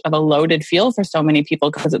much of a loaded feel for so many people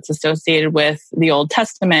because it's associated with the Old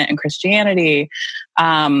Testament and Christianity.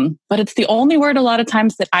 But it's the only word a lot of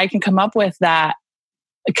times that I can come up with that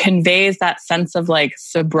conveys that sense of like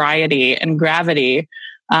sobriety and gravity.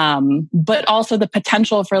 But also the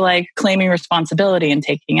potential for like claiming responsibility and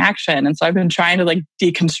taking action. And so I've been trying to like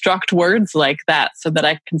deconstruct words like that so that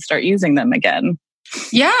I can start using them again.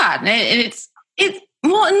 Yeah.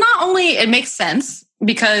 Well, and not only it makes sense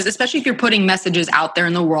because especially if you're putting messages out there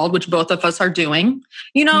in the world, which both of us are doing,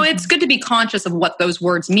 it's good to be conscious of what those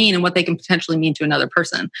words mean and what they can potentially mean to another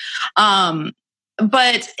person.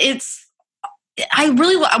 But I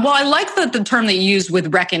like the term that you used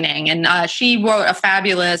with reckoning, and she wrote a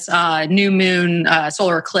fabulous new moon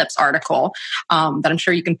solar eclipse article that I'm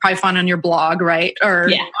sure you can probably find on your blog, right? Or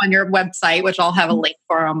on your website, which I'll have a link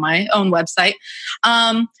for on my own website.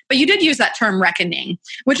 But you did use that term reckoning,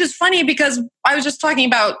 which is funny because I was just talking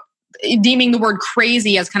about deeming the word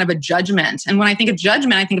crazy as kind of a judgment. And when I think of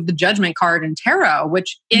judgment, I think of the judgment card in tarot,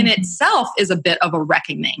 which in itself is a bit of a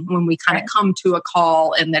reckoning when we kind of come to a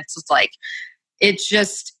call, and that's just like, it's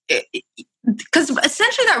just because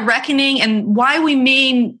essentially that reckoning and why we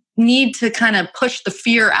may need to kind of push the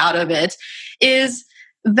fear out of it is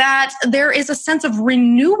that there is a sense of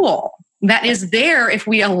renewal that is there if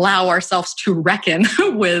we allow ourselves to reckon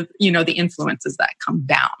with, the influences that come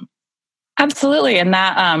down. Absolutely. And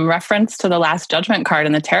that reference to the last judgment card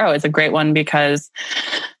in the tarot is a great one because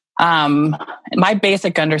my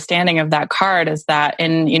basic understanding of that card is that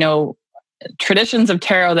in, traditions of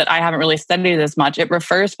tarot that I haven't really studied as much, it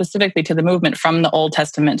refers specifically to the movement from the Old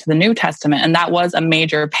Testament to the New Testament. And that was a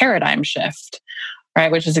major paradigm shift,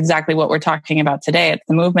 right? Which is exactly what we're talking about today. It's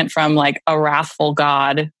the movement from like a wrathful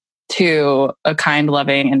God to a kind,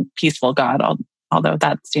 loving, and peaceful God, although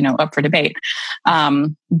that's, up for debate.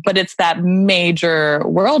 But it's that major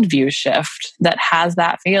worldview shift that has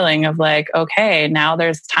that feeling of like, okay, now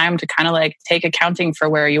there's time to kind of like take accounting for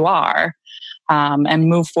where you are and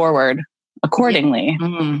move forward accordingly.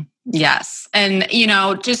 Mm-hmm. Yes. And,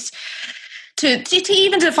 just to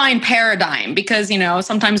even define paradigm, because,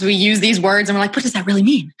 sometimes we use these words and we're like, what does that really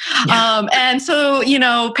mean? Yeah. And so,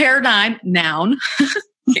 paradigm, noun,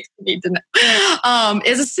 need to know,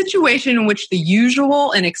 is a situation in which the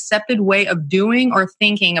usual and accepted way of doing or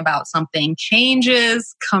thinking about something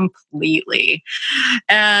changes completely.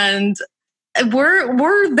 And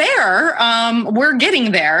we're there. We're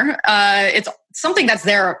getting there. It's something that's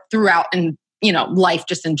there throughout in life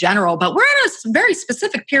just in general, but we're in a very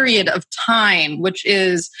specific period of time, which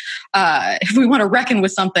is if we want to reckon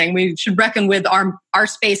with something, we should reckon with our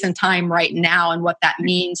space and time right now and what that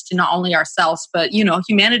means to not only ourselves but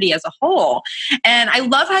humanity as a whole. And I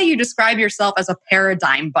love how you describe yourself as a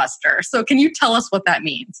paradigm buster. So can you tell us what that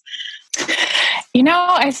means?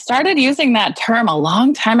 I started using that term a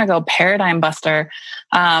long time ago, paradigm buster.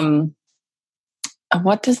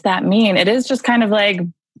 What does that mean? It is just kind of like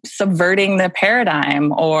subverting the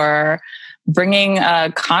paradigm or bringing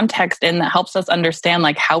a context in that helps us understand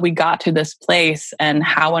like how we got to this place and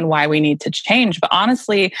how and why we need to change. But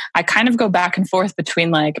honestly, I kind of go back and forth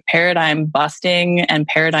between like paradigm busting and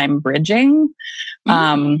paradigm bridging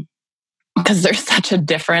because there's such a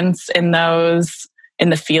difference in those, in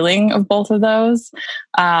the feeling of both of those.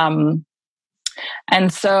 And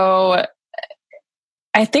so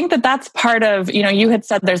I think that that's part of, you had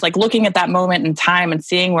said there's like looking at that moment in time and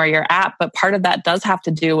seeing where you're at, but part of that does have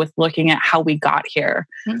to do with looking at how we got here.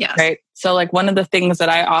 Yes. Right. So like one of the things that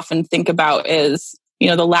I often think about is,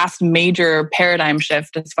 the last major paradigm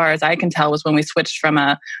shift, as far as I can tell, was when we switched from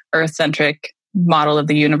a Earth-centric model of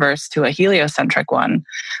the universe to a heliocentric one.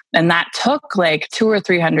 And that took like 200 or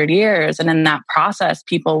 300 years. And in that process,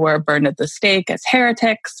 people were burned at the stake as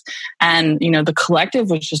heretics. And, the collective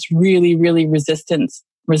was just really, really resistant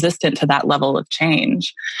to that level of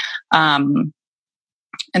change. And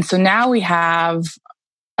so now we have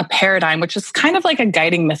a paradigm, which is kind of like a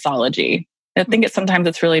guiding mythology. I think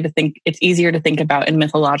it's easier to think about in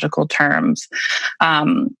mythological terms.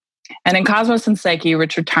 And in Cosmos and Psyche,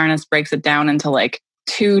 Richard Tarnas breaks it down into like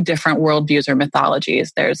two different worldviews or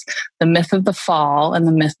mythologies. There's the myth of the fall and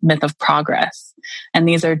the myth of progress. And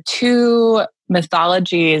these are two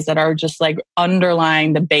mythologies that are just like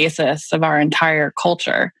underlying the basis of our entire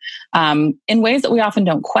culture, in ways that we often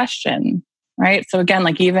don't question. Right. So again,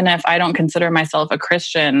 like even if I don't consider myself a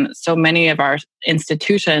Christian, so many of our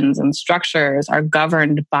institutions and structures are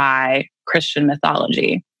governed by Christian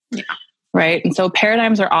mythology. Yeah. Right. And so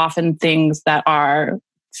paradigms are often things that are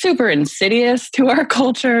super insidious to our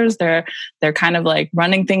cultures. They're kind of like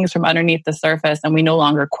running things from underneath the surface, and we no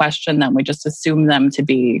longer question them. We just assume them to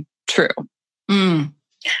be true. Mm.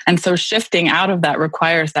 And so shifting out of that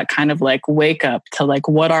requires that kind of like wake up to like,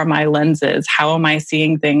 what are my lenses? How am I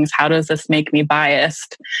seeing things? How does this make me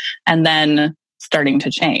biased? And then starting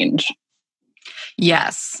to change.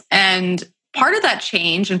 Yes. And part of that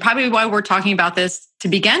change, and probably why we're talking about this to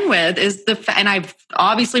begin with, is and I've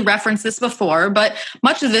obviously referenced this before, but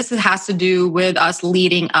much of this has to do with us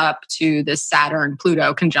leading up to this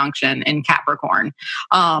Saturn-Pluto conjunction in Capricorn,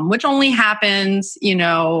 which only happens,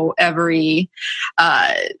 every,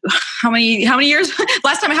 how many years?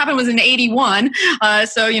 Last time it happened was in 81.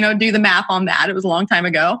 So, do the math on that. It was a long time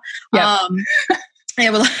ago. Yep.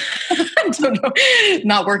 Yeah, well, I don't know,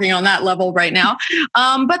 not working on that level right now.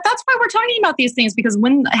 But that's why we're talking about these things, because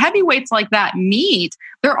when heavyweights like that meet,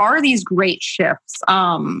 there are these great shifts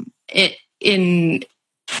in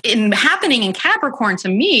happening in Capricorn. To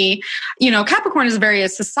me, Capricorn is a very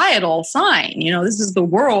societal sign. This is the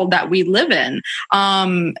world that we live in.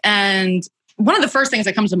 And one of the first things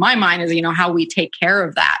that comes to my mind is, how we take care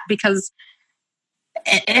of that, because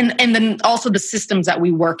and then also the systems that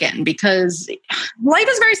we work in, because life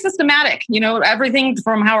is very systematic, everything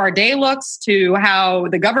from how our day looks to how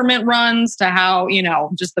the government runs to how,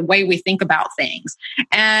 just the way we think about things.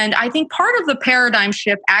 And I think part of the paradigm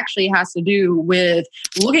shift actually has to do with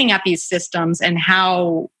looking at these systems and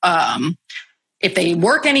how, if they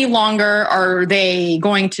work any longer, are they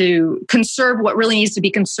going to conserve what really needs to be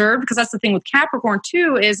conserved? Because that's the thing with Capricorn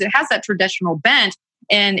too, is it has that traditional bent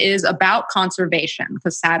and is about conservation,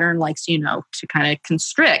 because Saturn likes, to kind of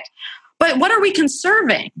constrict. But what are we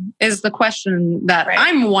conserving is the question that right.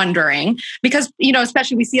 I'm wondering, because,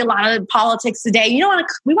 especially we see a lot of politics today.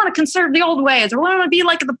 We want to conserve the old ways, or we want to be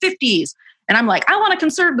like the 50s. And I'm like, I want to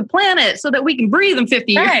conserve the planet so that we can breathe in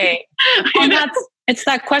 50 years. Right. And it's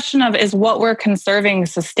that question of, is what we're conserving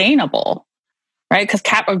sustainable? Right? Because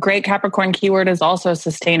a great Capricorn keyword is also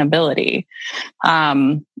sustainability.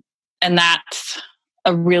 And that's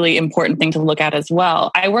a really important thing to look at as well.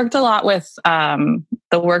 I worked a lot with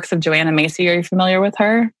the works of Joanna Macy. Are you familiar with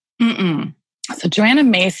her? Mm-mm. So Joanna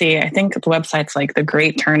Macy, I think the website's like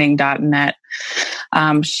thegreatturning.net.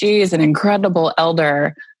 She is an incredible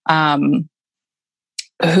elder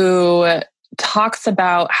who talks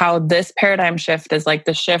about how this paradigm shift is like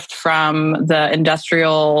the shift from the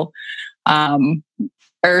industrial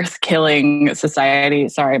earth-killing society,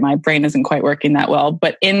 sorry, my brain isn't quite working that well,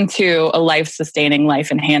 but into a life-sustaining,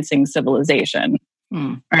 life-enhancing civilization,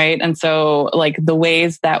 right? And so, like, the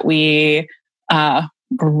ways that we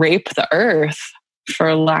rape the earth,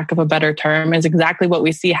 for lack of a better term, is exactly what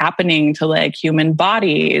we see happening to, like, human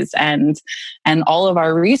bodies and all of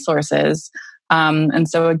our resources. And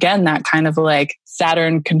so, again, that kind of, like,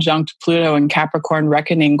 Saturn conjunct Pluto and Capricorn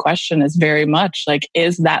reckoning question is very much like,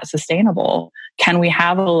 is that sustainable? Can we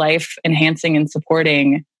have a life enhancing and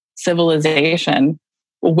supporting civilization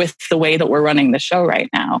with the way that we're running the show right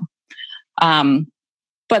now?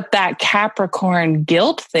 But that Capricorn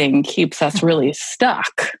guilt thing keeps us really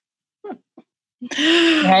stuck.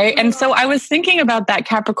 Right. And so I was thinking about that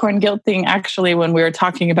Capricorn guilt thing actually when we were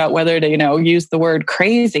talking about whether to, use the word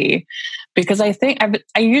crazy, because I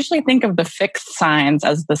usually think of the fixed signs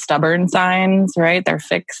as the stubborn signs, right? They're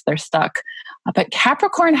fixed, they're stuck. But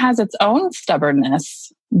Capricorn has its own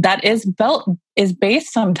stubbornness that is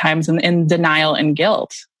based sometimes in denial and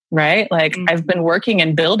guilt, right? Like, I've been working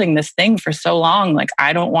and building this thing for so long, like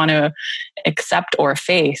I don't want to accept or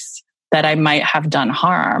face that I might have done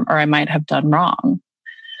harm or I might have done wrong.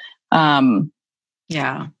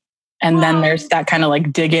 Yeah. And then there's that kind of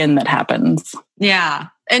like dig in that happens. Yeah.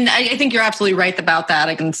 And I think you're absolutely right about that.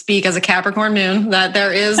 I can speak as a Capricorn moon that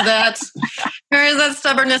there is that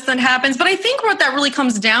stubbornness that happens. But I think what that really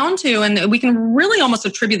comes down to, and we can really almost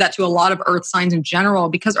attribute that to a lot of earth signs in general,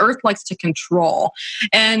 because earth likes to control.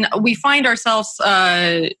 And we find ourselves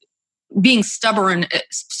being stubborn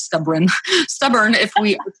if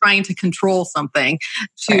we are trying to control something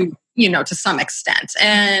to some extent.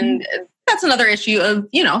 And that's another issue of,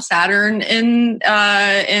 Saturn in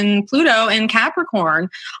Pluto in Capricorn.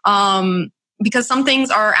 Because some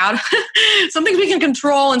things are some things we can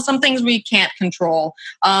control and some things we can't control.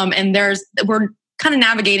 And we're kind of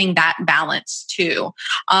navigating that balance too.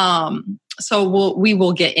 So we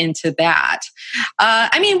will get into that.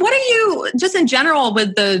 I mean, what are you, just in general,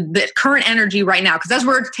 with the current energy right now? Because as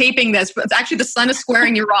we're taping this, it's actually the sun is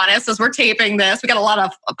squaring Uranus as we're taping this. We got a lot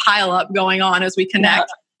of a pile up going on as we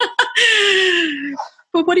connect. Yeah.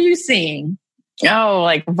 But what are you seeing? Oh,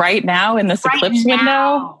 like right now in this eclipse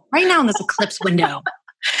window? Right now in this eclipse window.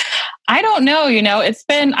 I don't know,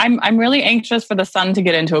 I'm really anxious for the sun to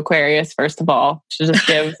get into Aquarius, first of all, to just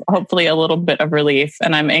give hopefully a little bit of relief.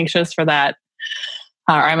 And I'm anxious for that,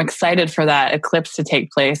 or I'm excited for that eclipse to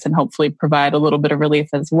take place and hopefully provide a little bit of relief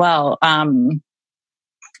as well.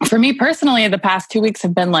 For me personally, the past 2 weeks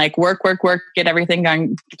have been like work, get everything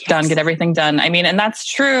done, get everything done. I mean, and that's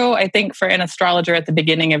true, I think, for an astrologer at the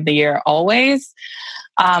beginning of the year always.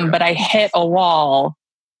 But I hit a wall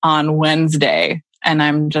on Wednesday. And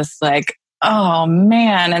I'm just like, oh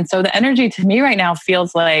man. And so the energy to me right now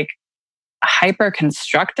feels like hyper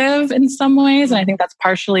constructive in some ways. And I think that's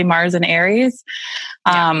partially Mars and Aries.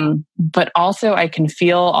 But also I can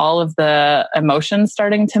feel all of the emotions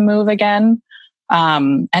starting to move again.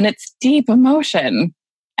 And it's deep emotion.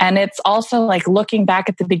 And it's also like looking back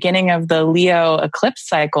at the beginning of the Leo eclipse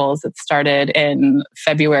cycles that started in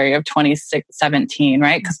February of 2017,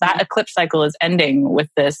 right? Because that eclipse cycle is ending with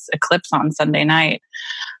this eclipse on Sunday night.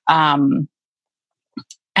 And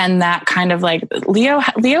that kind of like Leo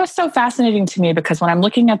is so fascinating to me because when I'm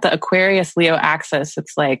looking at the Aquarius Leo axis,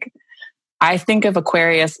 it's like, I think of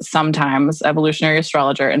Aquarius sometimes, evolutionary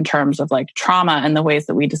astrologer, in terms of like trauma and the ways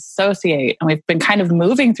that we dissociate. And we've been kind of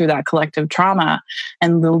moving through that collective trauma.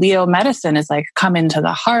 And the Leo medicine is like, come into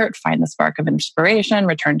the heart, find the spark of inspiration,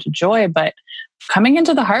 return to joy. But coming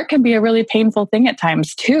into the heart can be a really painful thing at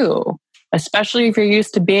times too, especially if you're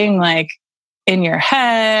used to being like in your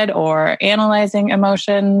head or analyzing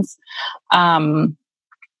emotions. And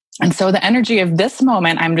so the energy of this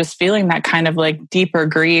moment, I'm just feeling that kind of like deeper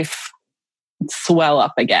grief swell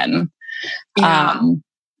up again.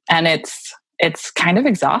 And it's kind of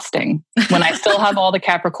exhausting when I still have all the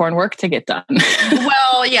Capricorn work to get done.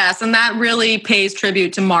 Well, yes. And that really pays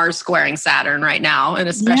tribute to Mars squaring Saturn right now. And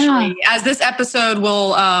especially as this episode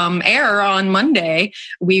will air on Monday,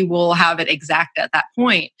 we will have it exact at that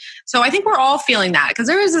point. So I think we're all feeling that because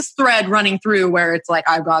there is this thread running through where it's like,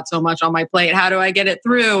 I've got so much on my plate. How do I get it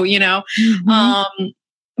through?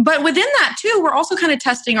 But within that too, we're also kind of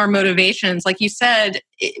testing our motivations. Like you said,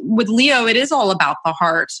 with Leo, it is all about the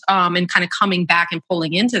heart and kind of coming back and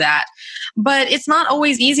pulling into that. But it's not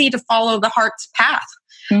always easy to follow the heart's path,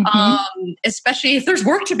 especially if there's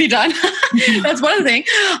work to be done. That's one thing.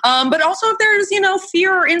 But also if there's,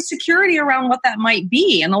 fear or insecurity around what that might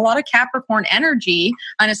be. And a lot of Capricorn energy,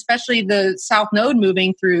 and especially the South Node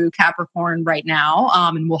moving through Capricorn right now,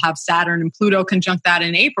 and we'll have Saturn and Pluto conjunct that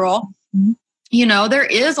in April. There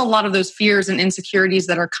is a lot of those fears and insecurities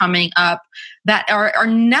that are coming up that are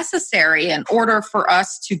necessary in order for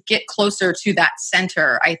us to get closer to that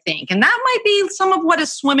center, I think. And that might be some of what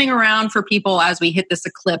is swimming around for people as we hit this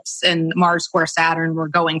eclipse and Mars square Saturn, we're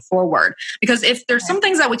going forward. Because if there's some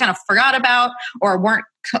things that we kind of forgot about or weren't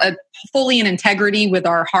fully in integrity with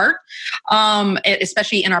our heart,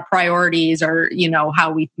 especially in our priorities or,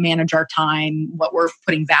 how we manage our time, what we're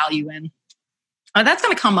putting value in. That's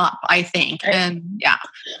going to come up, I think. And yeah.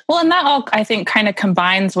 Well, and that all, I think, kind of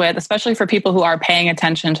combines with, especially for people who are paying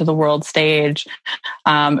attention to the world stage,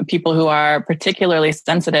 people who are particularly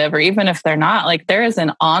sensitive, or even if they're not, like there is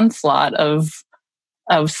an onslaught of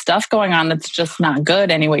stuff going on that's just not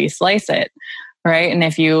good any way you slice it, right? And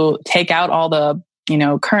if you take out all the,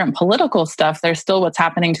 current political stuff, there's still what's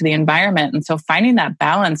happening to the environment. And so finding that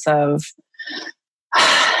balance of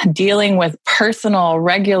dealing with personal,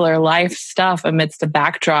 regular life stuff amidst a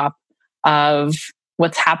backdrop of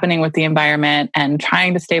what's happening with the environment and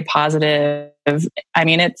trying to stay positive. I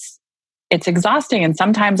mean, it's exhausting. And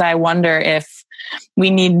sometimes I wonder if we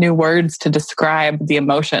need new words to describe the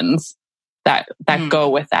emotions that go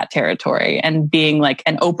with that territory and being like,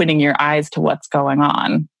 and opening your eyes to what's going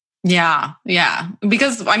on. Yeah. Yeah.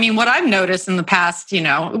 Because what I've noticed in the past,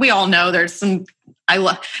 we all know there's some,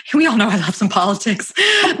 we all know I love some politics,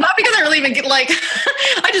 not because I really even get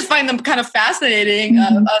I just find them kind of fascinating,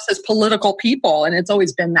 us as political people. And it's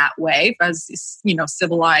always been that way as,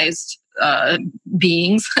 civilized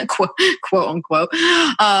beings, quote unquote.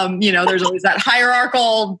 There's always that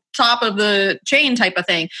hierarchical top of the chain type of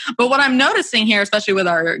thing. But what I'm noticing here, especially with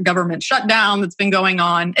our government shutdown that's been going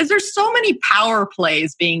on, is there's so many power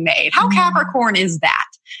plays being made. How Capricorn is that?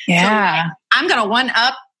 Yeah. So, I'm going to one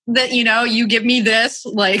up that, you give me this,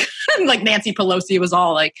 like, like Nancy Pelosi was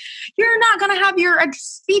all like, you're not going to have your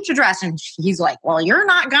speech address. And he's like, well, you're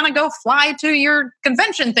not going to go fly to your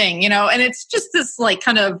convention thing, and it's just this like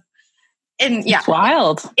kind of, and yeah. It's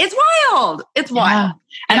wild. It's wild. It's wild.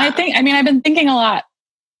 And I've been thinking a lot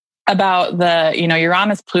about the,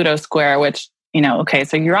 Uranus-Pluto square, which,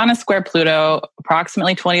 so Uranus square Pluto,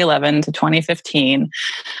 approximately 2011 to 2015.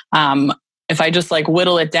 If I just like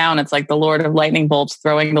whittle it down, it's like the Lord of Lightning Bolts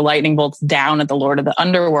throwing the lightning bolts down at the Lord of the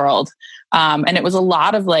Underworld. And it was a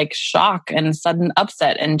lot of like shock and sudden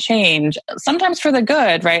upset and change, sometimes for the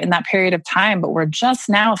good, right, in that period of time. But we're just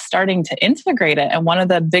now starting to integrate it. And one of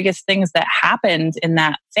the biggest things that happened in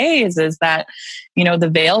that phase is that, the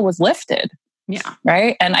veil was lifted. Yeah.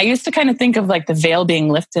 Right. And I used to kind of think of like the veil being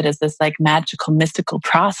lifted as this like magical, mystical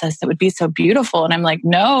process that would be so beautiful. And I'm like,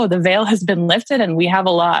 no, the veil has been lifted and we have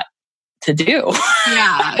a lot to do.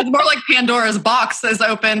 Yeah, it's more like Pandora's box is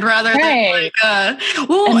opened rather than like and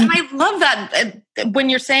I love that when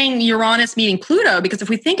you're saying Uranus meeting Pluto, because if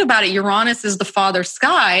we think about it, Uranus is the father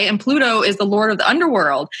sky and Pluto is the lord of the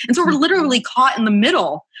underworld. And so we're literally caught in the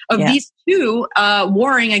middle of these two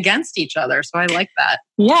warring against each other. So I like that.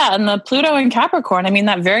 Yeah. And the Pluto in Capricorn,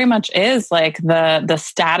 that very much is like the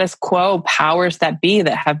status quo powers that be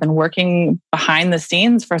that have been working behind the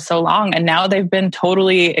scenes for so long. And now they've been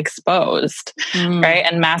totally exposed, right?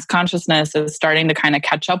 And mass consciousness is starting to kind of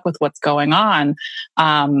catch up with what's going on.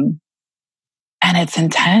 And it's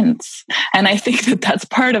intense. And I think that that's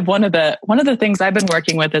part of one of the things I've been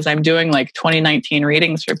working with as I'm doing like 2019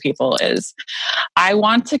 readings for people is I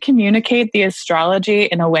want to communicate the astrology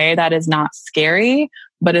in a way that is not scary,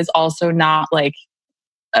 but is also not like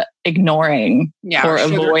ignoring or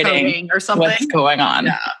avoiding or something. What's going on.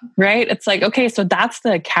 Yeah. Right? It's like, okay, so that's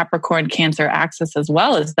the Capricorn Cancer axis as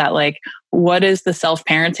well, is that like, what is the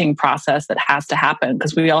self-parenting process that has to happen?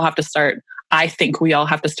 Because I think we all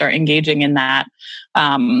have to start engaging in that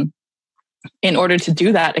in order to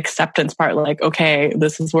do that acceptance part. Like, okay,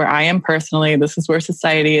 this is where I am personally. This is where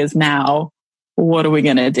society is now. What are we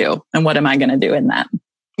going to do? And what am I going to do in that?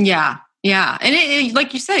 Yeah. Yeah. And it,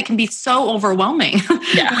 like you said, it can be so overwhelming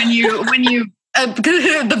when you because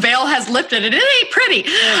the veil has lifted and it ain't pretty.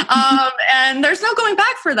 And there's no going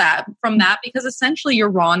back from that, because essentially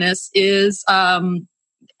Uranus is,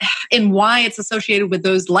 and why it's associated with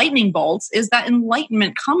those lightning bolts is that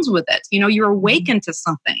enlightenment comes with it. You're awakened to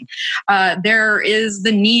something. There is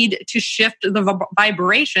the need to shift the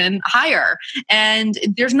vibration higher. And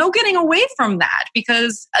there's no getting away from that,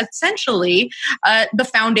 because essentially the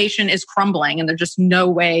foundation is crumbling and there's just no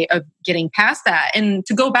way of getting past that. And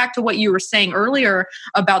to go back to what you were saying earlier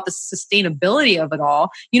about the sustainability of it all,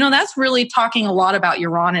 that's really talking a lot about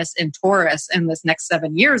Uranus and Taurus in this next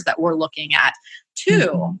 7 years that we're looking at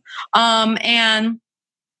too. And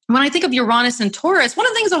when I think of Uranus and Taurus, one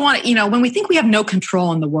of the things I want to, when we think we have no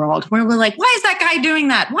control in the world, where we're like, why is that guy doing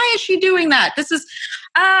that? Why is she doing that?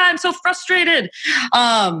 I'm so frustrated.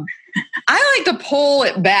 I like to pull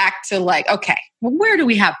it back to like, okay, well, where do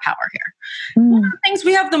we have power here? One of the things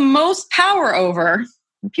we have the most power over,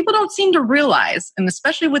 people don't seem to realize, and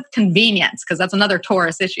especially with convenience, because that's another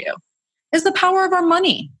Taurus issue, is the power of our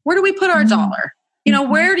money. Where do we put our dollar?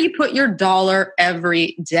 Where do you put your dollar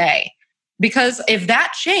every day? Because if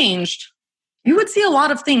that changed, you would see a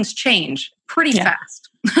lot of things change pretty fast.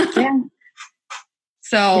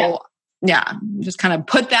 So, just kind of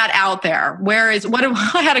put that out there.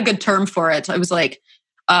 I had a good term for it. I was like,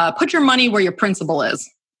 put your money where your principal is.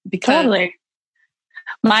 Because totally.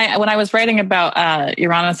 When I was writing about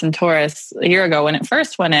Uranus and Taurus a year ago, when it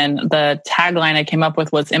first went in, the tagline I came up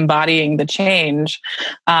with was embodying the change.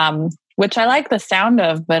 Which I like the sound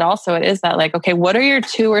of, but also it is that like, okay, what are your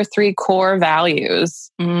 2 or 3 core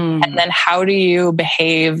values? And then how do you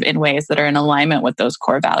behave in ways that are in alignment with those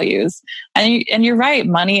core values? And you're right.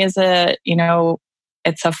 Money is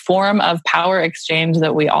it's a form of power exchange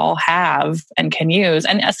that we all have and can use.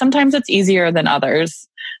 And sometimes it's easier than others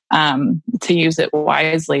to use it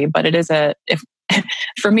wisely, but it is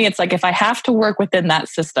for me, it's like, if I have to work within that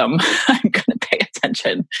system, I'm going to pay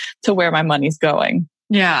attention to where my money's going.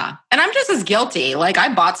 Yeah. And I'm just as guilty. Like,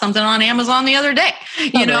 I bought something on Amazon the other day,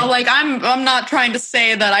 like I'm not trying to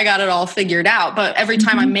say that I got it all figured out, but every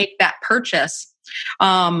time I make that purchase,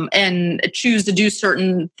 and choose to do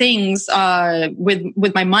certain things,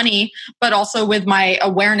 with my money, but also with my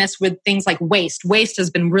awareness with things like waste. Waste has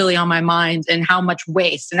been really on my mind, and how much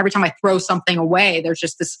waste. And every time I throw something away, there's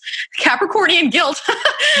just this Capricornian guilt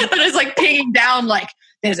that is like pinging down like,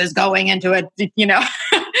 this is going into it,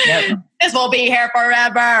 Yep. this will be here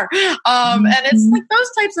forever. And it's like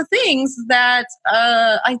those types of things that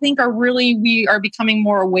I think we are becoming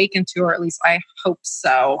more awakened to, or at least I hope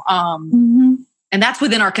so. And that's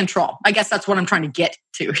within our control. I guess that's what I'm trying to get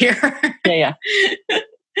to here. Yeah.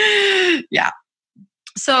 Yeah.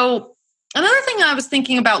 So another thing I was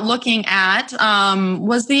thinking about looking at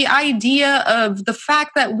was the idea of the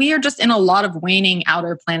fact that we are just in a lot of waning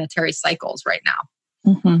outer planetary cycles right now.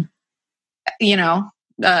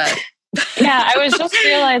 Yeah, I was just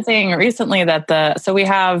realizing recently that so we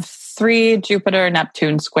have 3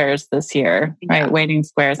 Jupiter-Neptune squares this year, right? Waning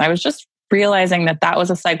squares. I was just realizing that was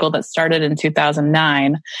a cycle that started in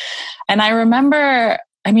 2009. And I remember,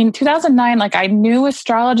 2009, like I knew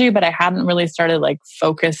astrology, but I hadn't really started like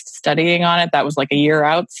focused studying on it. That was like a year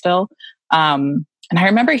out still. And I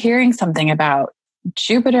remember hearing something about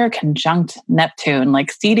Jupiter conjunct Neptune,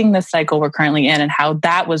 like seeding the cycle we're currently in, and how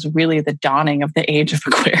that was really the dawning of the age of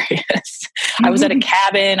Aquarius. I was at a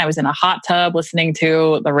cabin, I was in a hot tub listening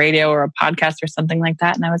to the radio or a podcast or something like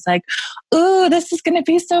that. And I was like, ooh, this is going to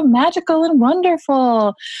be so magical and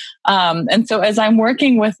wonderful. And so as I'm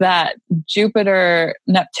working with that Jupiter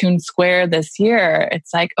Neptune square this year,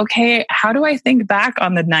 it's like, okay, how do I think back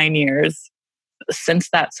on the 9 years since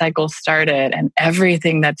that cycle started and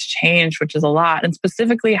everything that's changed, which is a lot. And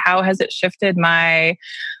specifically, how has it shifted my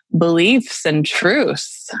beliefs and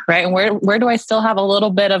truths, right? And where do I still have a little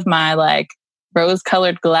bit of my like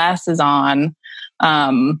rose-colored glasses on,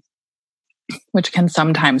 which can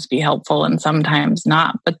sometimes be helpful and sometimes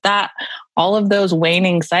not. But all of those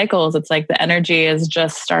waning cycles, it's like the energy is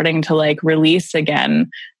just starting to like release again.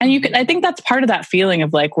 And I think that's part of that feeling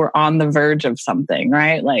of like, we're on the verge of something,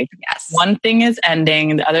 right? Like one thing is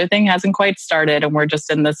ending, the other thing hasn't quite started. And we're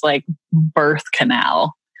just in this like birth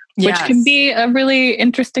canal, which can be a really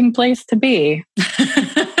interesting place to be.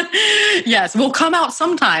 Yes, we'll come out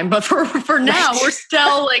sometime, but for now, we're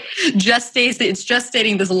still like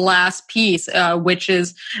gestating this last piece, which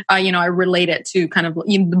is, I relate it to kind of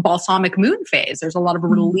the balsamic moon phase. There's a lot of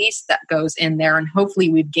release that goes in there, and hopefully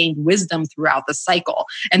we've gained wisdom throughout the cycle.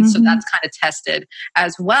 And so that's kind of tested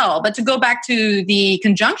as well. But to go back to the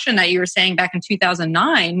conjunction that you were saying back in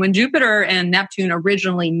 2009, when Jupiter and Neptune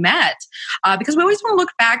originally met, because we always want to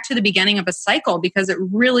look back to the beginning of a cycle, because it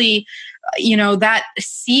really, that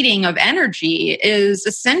seeding of energy is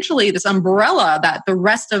essentially this umbrella that the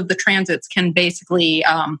rest of the transits can basically,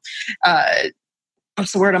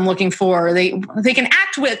 what's the word I'm looking for? They can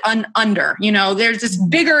act with under, there's this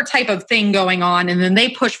bigger type of thing going on, and then they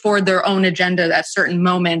push forward their own agenda at certain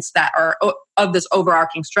moments that are of this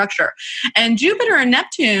overarching structure. And Jupiter and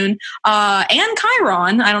Neptune and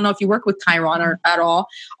Chiron, I don't know if you work with Chiron at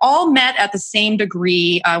all met at the same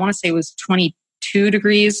degree. I want to say it was 22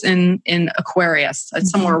 degrees in Aquarius,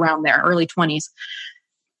 somewhere around there, early 20s.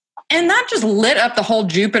 And that just lit up the whole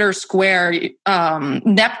Jupiter square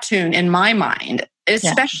Neptune in my mind,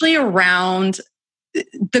 especially around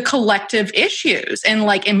the collective issues and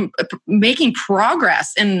like in making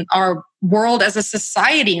progress in our world as a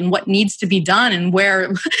society and what needs to be done, and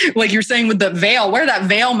where, like you're saying with the veil, where that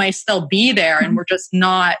veil may still be there and we're just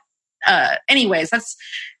not. Anyways,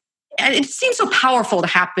 it seems so powerful to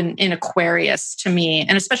happen in Aquarius to me,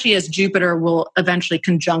 and especially as Jupiter will eventually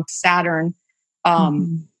conjunct Saturn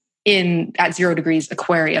at 0 degrees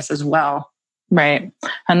Aquarius as well. Right.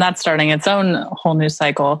 And that's starting its own whole new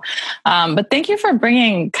cycle. But thank you for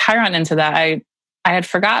bringing Chiron into that. I had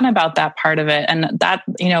forgotten about that part of it. And that,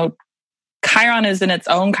 Chiron is in its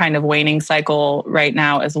own kind of waning cycle right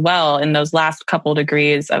now as well, in those last couple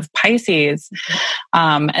degrees of Pisces.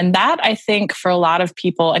 And that, I think, for a lot of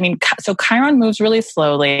people, so Chiron moves really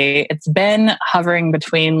slowly. It's been hovering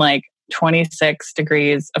between like 26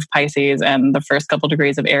 degrees of Pisces and the first couple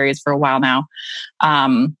degrees of Aries for a while now.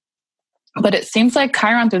 But it seems like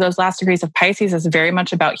Chiron through those last degrees of Pisces is very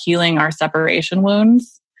much about healing our separation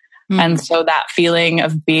wounds. And so that feeling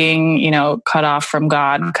of being, cut off from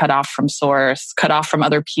God, cut off from source, cut off from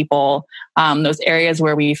other people, those areas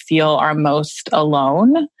where we feel our most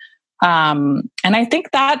alone. And I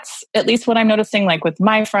think that's at least what I'm noticing, like with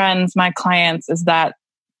my friends, my clients, is that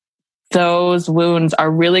those wounds are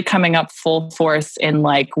really coming up full force in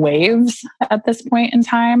like waves at this point in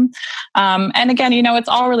time. And again, it's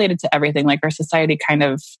all related to everything. Like our society kind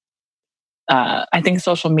of, I think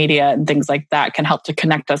social media and things like that can help to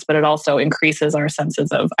connect us, but it also increases our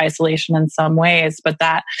senses of isolation in some ways. But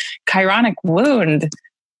that chironic wound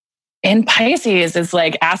in Pisces is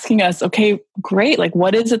like asking us, okay, great. Like,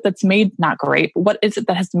 what is it that's made, not great, but what is it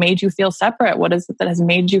that has made you feel separate? What is it that has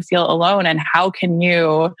made you feel alone? And how can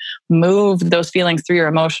you move those feelings through your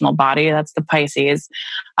emotional body? That's the Pisces,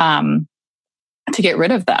 to get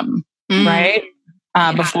rid of them, right?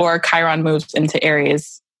 Before Chiron moves into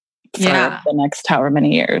Aries for the next however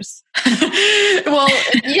many years. Well,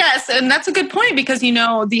 yes. And that's a good point because,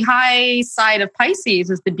 the high side of Pisces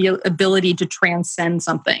is the ability to transcend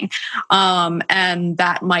something. And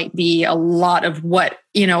that might be a lot of what,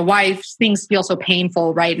 why things feel so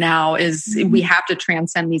painful right now is we have to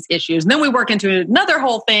transcend these issues. And then we work into another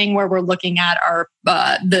whole thing where we're looking at our,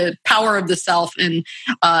 the power of the self and,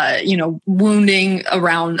 wounding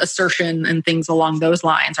around assertion and things along those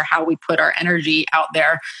lines, or how we put our energy out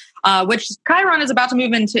there. Which Chiron is about to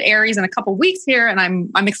move into Aries in a couple weeks here, and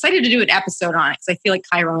I'm excited to do an episode on it because I feel like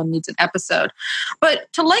Chiron needs an episode.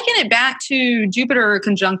 But to liken it back to Jupiter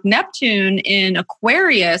conjunct Neptune in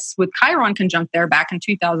Aquarius, with Chiron conjunct there back in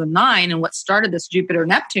 2009, and what started this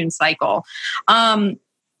Jupiter-Neptune cycle,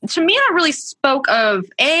 to me, that really spoke of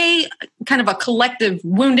kind of a collective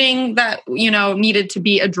wounding that needed to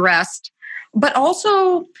be addressed. But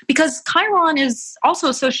also because Chiron is also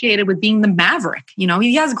associated with being the maverick.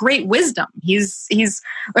 He has great wisdom. He's.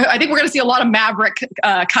 I think we're going to see a lot of maverick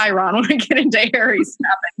Chiron when we get into Aries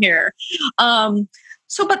happen here.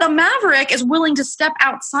 But the maverick is willing to step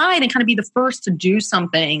outside and kind of be the first to do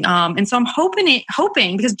something. And so I'm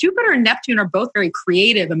hoping because Jupiter and Neptune are both very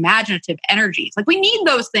creative, imaginative energies. Like we need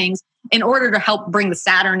those things in order to help bring the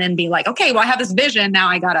Saturn and be like, okay, well, I have this vision. Now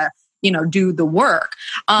I got to, do the work.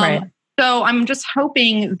 Right. So I'm just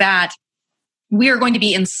hoping that we are going to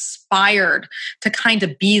be inspired to kind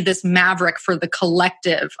of be this maverick for the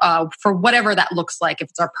collective, for whatever that looks like. If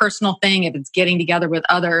it's our personal thing, if it's getting together with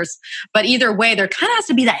others. But either way, there kind of has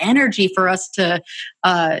to be that energy for us to,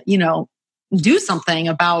 do something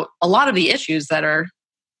about a lot of the issues that are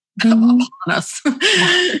upon us.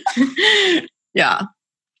 Yeah.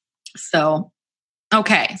 So,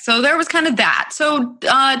 okay. So there was kind of that. So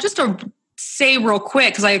just to say real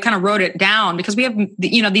quick, because I kind of wrote it down, because we have,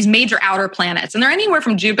 these major outer planets, and they're anywhere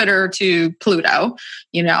from Jupiter to Pluto.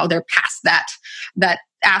 They're past that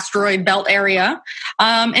asteroid belt area.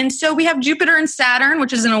 And so we have Jupiter and Saturn,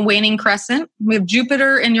 which is in a waning crescent. We have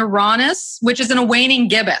Jupiter and Uranus, which is in a waning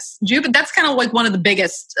gibbous. That's kind of like one of the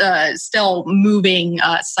biggest still moving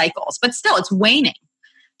cycles, but still it's waning.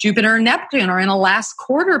 Jupiter and Neptune are in a last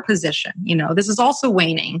quarter position. This is also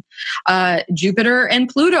waning. Jupiter and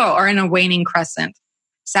Pluto are in a waning crescent.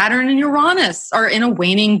 Saturn and Uranus are in a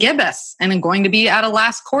waning gibbous and are going to be at a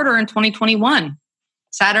last quarter in 2021.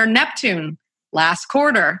 Saturn, Neptune, last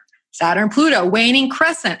quarter. Saturn, Pluto, waning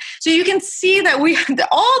crescent. So you can see that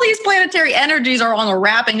all these planetary energies are on the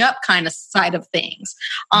wrapping up kind of side of things,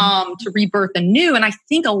 to rebirth anew. And I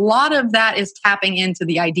think a lot of that is tapping into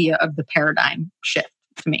the idea of the paradigm shift.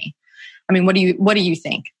 To me, I mean, what do you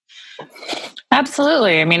think?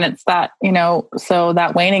 Absolutely. I mean, it's that, so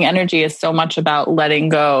that waning energy is so much about letting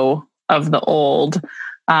go of the old,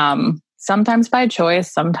 sometimes by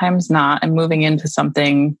choice, sometimes not, and moving into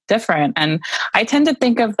something different. And I tend to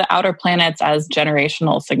think of the outer planets as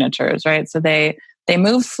generational signatures, right? So they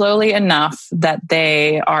move slowly enough that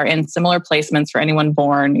they are in similar placements for anyone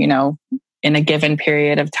born, in a given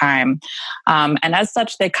period of time. And as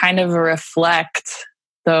such, they kind of reflect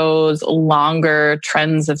those longer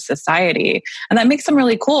trends of society. And that makes them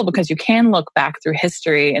really cool because you can look back through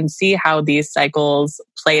history and see how these cycles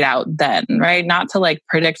played out then, right? Not to like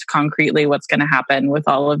predict concretely what's going to happen with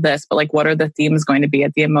all of this, but like what are the themes going to be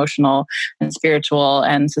at the emotional and spiritual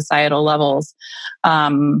and societal levels.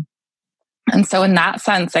 And so in that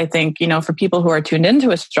sense, I think, for people who are tuned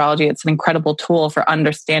into astrology, it's an incredible tool for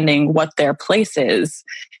understanding what their place is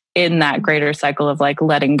in that greater cycle of like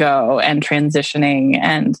letting go and transitioning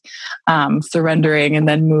and surrendering and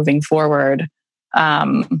then moving forward.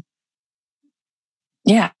 Yeah.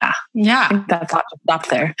 I think that's up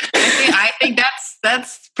there. I think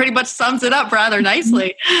that's pretty much sums it up rather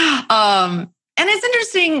nicely. And it's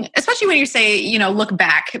interesting, especially when you say, look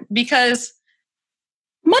back, because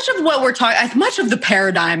much of what we're talking, much of the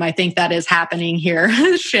paradigm I think that is happening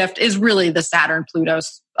here, shift, is really the Saturn-Pluto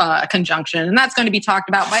conjunction. And that's going to be talked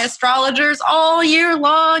about by astrologers all year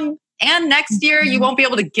long. And next year, you won't be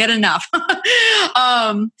able to get enough. But,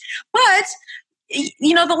 the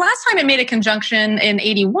last time it made a conjunction in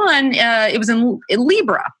 81, it was in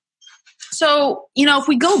Libra. So, if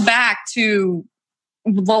we go back to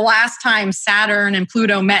the last time Saturn and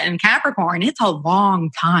Pluto met in Capricorn, it's a long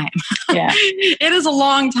time. Yeah. It is a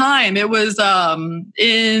long time. It was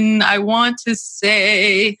I want to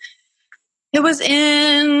say It was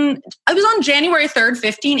on January 3rd,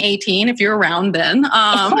 1518, if you're around then.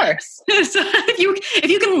 Of course. So if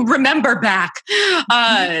you can remember back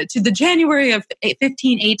to the January of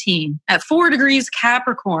 1518 at 4 degrees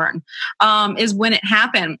Capricorn is when it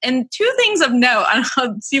happened. And two things of note,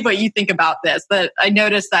 I'll see what you think about this, that I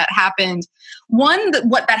noticed that happened. One,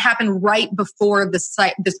 what that happened right before this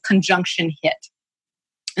conjunction hit.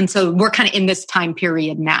 And so we're kind of in this time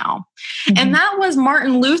period now. Mm-hmm. And that was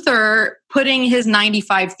Martin Luther putting his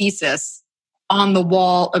 95 Thesis on the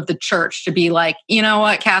wall of the church to be like, you know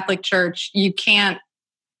what, Catholic Church, you can't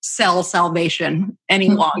sell salvation any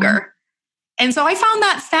longer. And so I found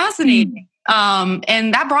that fascinating.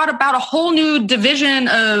 And that brought about a whole new division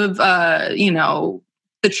of,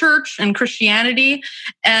 the church and Christianity.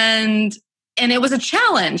 And it was a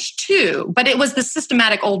challenge too, but it was the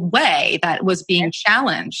systematic old way that was being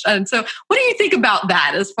challenged. And so what do you think about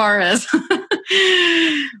that as far as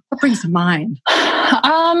what brings to mind?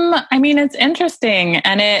 I mean, it's interesting,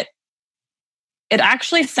 and it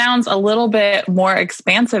actually sounds a little bit more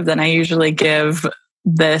expansive than I usually give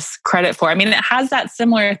this credit for. I mean, it has that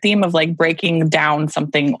similar theme of like breaking down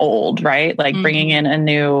something old, right? Like bringing in a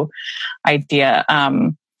new idea.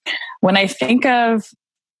 When I think of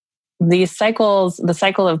these cycles, the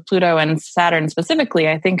cycle of Pluto and Saturn specifically,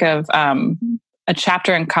 I think of a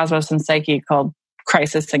chapter in Cosmos and Psyche called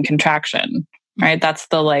Crisis and Contraction, right? That's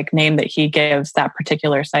the like name that he gives that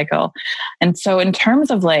particular cycle. And so in terms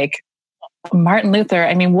of like Martin Luther,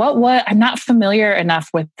 I mean, I'm not familiar enough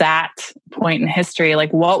with that point in history.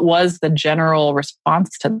 Like, what was the general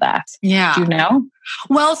response to that? Yeah. Do you know?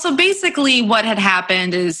 Well, so basically what had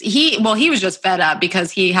happened is he was just fed up because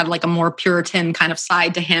he had like a more Puritan kind of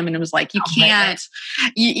side to him. And it was like, you can't,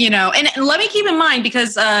 and let me keep in mind,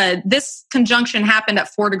 because this conjunction happened at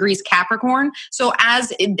 4 degrees Capricorn. So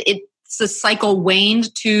as the cycle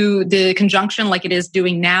waned to the conjunction like it is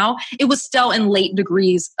doing now, it was still in late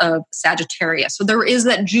degrees of Sagittarius. So there is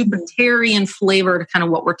that Jupiterian flavor to kind of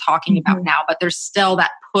what we're talking about now, but there's still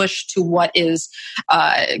that push to what is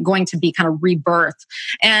going to be kind of rebirth.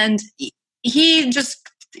 And he just,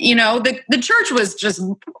 the church was just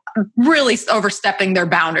really overstepping their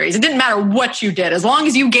boundaries. It didn't matter what you did. As long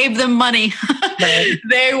as you gave them money,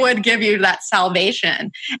 they would give you that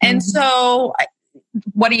salvation. And so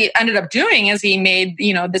what he ended up doing is he made,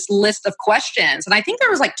 this list of questions. And I think there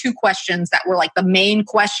was like 2 questions that were like the main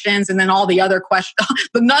questions. And then all the other questions,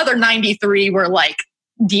 the other 93 were like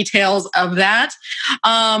details of that.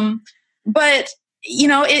 But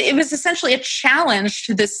it was essentially a challenge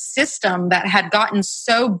to this system that had gotten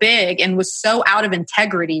so big and was so out of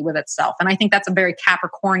integrity with itself. And I think that's a very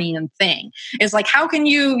Capricornian thing. It's like, how can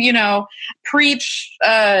you, preach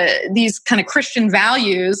these kind of Christian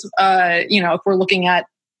values, if we're looking at,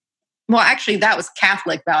 well, actually, that was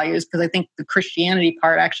Catholic values, because I think the Christianity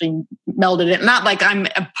part actually melded it. Not like I'm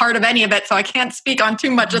a part of any of it, so I can't speak on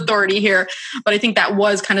too much authority here. But I think that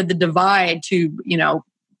was kind of the divide to,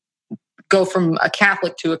 go from a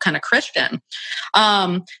Catholic to a kind of Christian.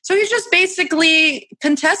 So he's just basically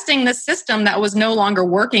contesting the system that was no longer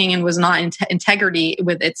working and was not in integrity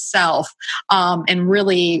with itself, and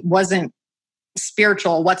really wasn't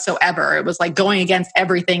spiritual whatsoever. It was like going against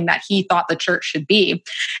everything that he thought the church should be.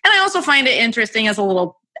 And I also find it interesting as a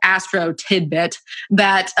little astro tidbit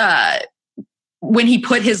that when he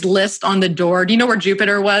put his list on the door, do you know where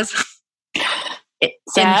Jupiter was?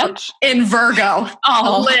 In Virgo.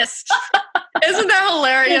 Oh, list. Isn't that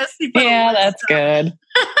hilarious? Yeah, that's good.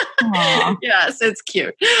 Yes, it's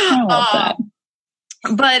cute. I love that.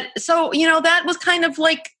 But so, that was kind of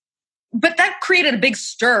like, but that created a big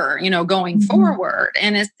stir, going forward.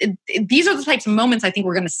 And these are the types of moments I think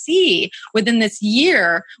we're going to see within this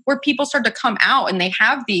year where people start to come out and they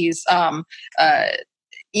have these,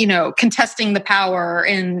 contesting the power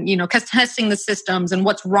and, contesting the systems and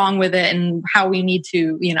what's wrong with it and how we need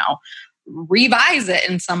to, revise it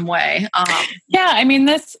in some way. Yeah, I mean,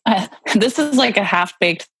 this is like a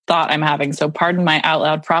half-baked thought I'm having, so pardon my out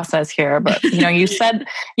loud process here, but you said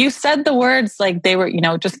the words like they were,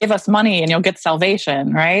 just give us money and you'll get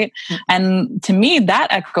salvation, right? And to me that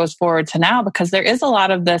echoes forward to now, because there is a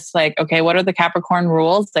lot of this like, okay, what are the Capricorn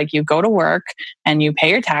rules? Like, you go to work and you pay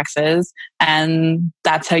your taxes, and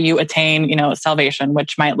that's how you attain, salvation,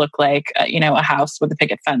 which might look like a house with a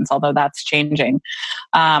picket fence, although that's changing.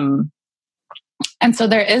 And so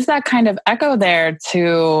there is that kind of echo there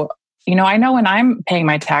to, I know when I'm paying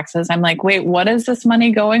my taxes, I'm like, wait, what is this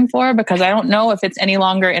money going for? Because I don't know if it's any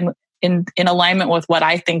longer in alignment with what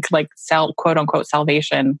I think like quote unquote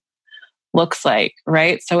salvation looks like,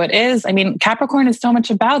 right? So it is, I mean, Capricorn is so much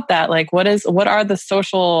about that. Like, what does the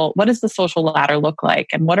social ladder look like?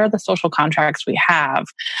 And what are the social contracts we have?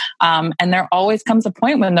 And there always comes a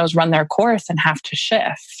point when those run their course and have to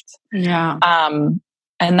shift. Yeah.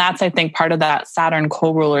 And that's, I think, part of that Saturn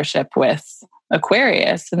co-rulership with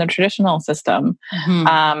Aquarius in the traditional system.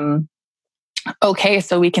 Okay,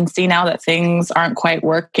 so we can see now that things aren't quite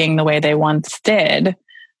working the way they once did.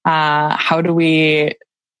 How do we,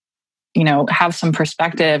 have some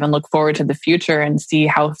perspective and look forward to the future and see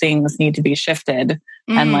how things need to be shifted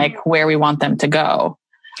and like where we want them to go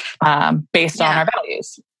based on our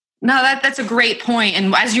values? No, that's a great point.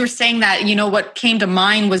 And as you were saying that, what came to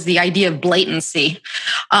mind was the idea of blatancy.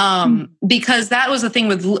 Because that was the thing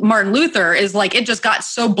with Martin Luther is like, it just got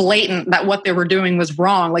so blatant that what they were doing was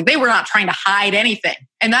wrong. Like they were not trying to hide anything.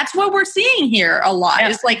 And that's what we're seeing here a lot. Yeah.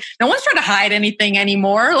 It's like, no one's trying to hide anything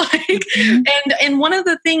anymore. And one of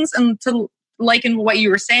the things, and to liken what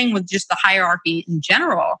you were saying with just the hierarchy in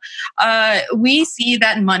general, we see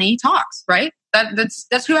that money talks, right?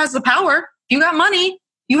 That's who has the power. If you got money,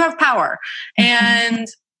 you have power. And,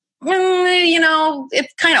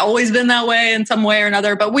 it's kind of always been that way in some way or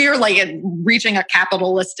another, but we are like reaching a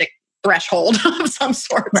capitalistic threshold of some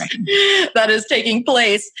sort that is taking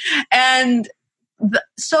place. And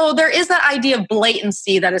so there is that idea of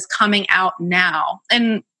blatancy that is coming out now.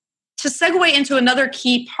 And to segue into another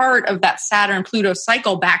key part of that Saturn-Pluto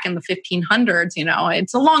cycle back in the 1500s,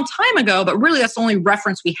 it's a long time ago, but really that's the only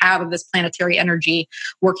reference we have of this planetary energy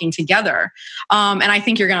working together. And I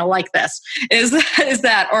think you're going to like this, is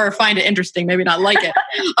that, or find it interesting, maybe not like it.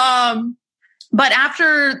 But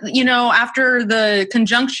after the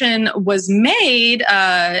conjunction was made,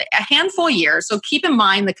 a handful of years, so keep in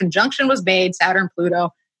mind the conjunction was made,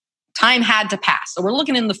 Saturn-Pluto, time had to pass. So we're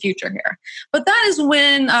looking in the future here. But that is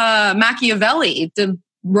when Machiavelli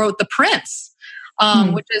wrote The Prince,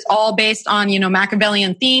 which is all based on,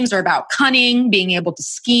 Machiavellian themes are about cunning, being able to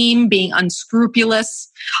scheme, being unscrupulous,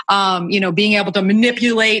 being able to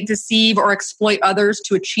manipulate, deceive, or exploit others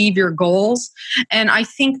to achieve your goals. And I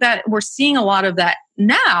think that we're seeing a lot of that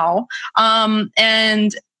now.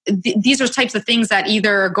 And these are types of things that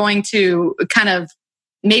either are going to kind of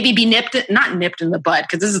maybe be not nipped in the bud,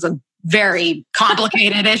 because this is a very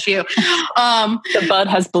complicated issue. The bud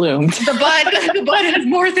has bloomed. The bud has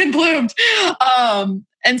more than bloomed.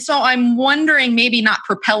 And so I'm wondering, maybe not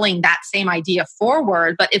propelling that same idea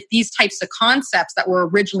forward, but if these types of concepts that were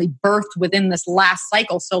originally birthed within this last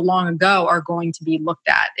cycle so long ago are going to be looked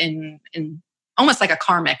at in almost like a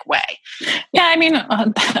karmic way. Yeah, I mean,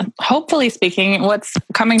 hopefully speaking, what's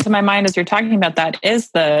coming to my mind as you're talking about that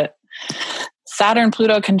is the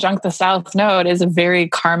Saturn-Pluto conjunct the South Node is a very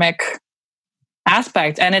karmic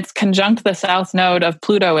aspect, and it's conjunct the South Node of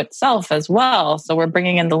Pluto itself as well. So we're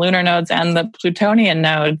bringing in the lunar nodes and the Plutonian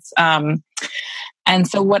nodes. And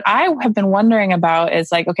so what I have been wondering about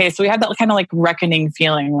is like, okay, so we have that kind of like reckoning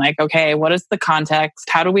feeling, like, okay, what is the context?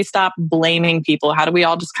 How do we stop blaming people? How do we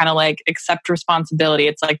all just kind of like accept responsibility?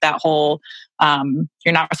 It's like that whole,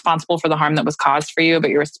 you're not responsible for the harm that was caused for you,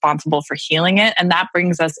 but you're responsible for healing it. And that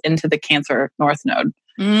brings us into the Cancer North Node,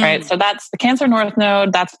 right? So that's the Cancer North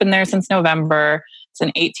Node. That's been there since November. It's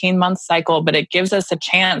an 18-month cycle, but it gives us a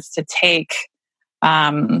chance to take,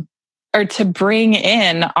 or to bring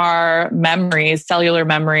in our memories, cellular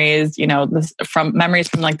memories, from memories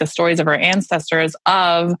from like the stories of our ancestors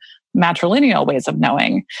of matrilineal ways of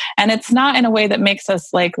knowing. And it's not in a way that makes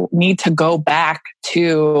us like need to go back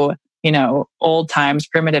to, old times,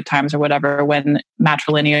 primitive times or whatever, when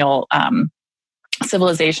matrilineal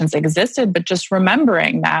civilizations existed, but just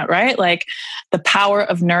remembering that, right? Like the power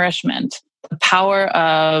of nourishment, the power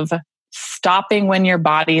of stopping when your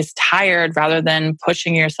body is tired rather than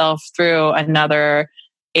pushing yourself through another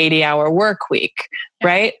 80-hour work week,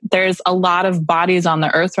 right? There's a lot of bodies on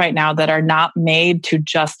the earth right now that are not made to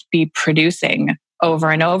just be producing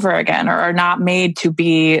over and over again, or are not made to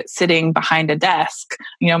be sitting behind a desk.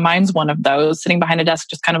 Mine's one of those, sitting behind a desk,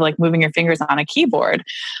 just kind of like moving your fingers on a keyboard.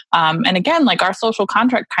 And again, like our social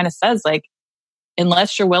contract kind of says, like,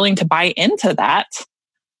 unless you're willing to buy into that,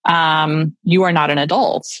 you are not an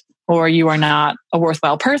adult, or you are not a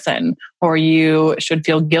worthwhile person, or you should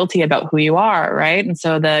feel guilty about who you are, right? And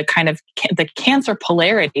so the kind of the Cancer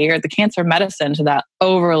polarity, or the Cancer medicine to that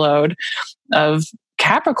overload of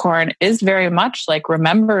Capricorn, is very much like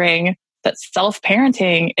remembering that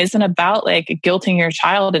self-parenting isn't about like guilting your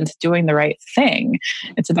child into doing the right thing.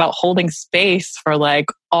 It's about holding space for like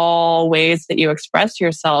all ways that you express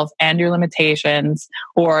yourself and your limitations,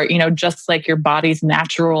 or, just like your body's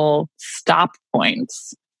natural stop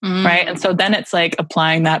points. Right. And so then it's like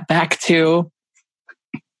applying that back to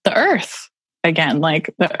the earth. Again,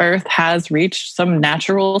 like the earth has reached some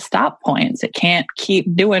natural stop points. It can't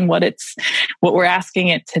keep doing what we're asking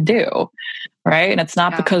it to do. Right. And it's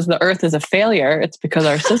not because the earth is a failure. It's because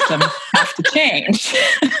our systems have to change.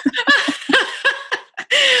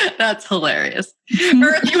 That's hilarious.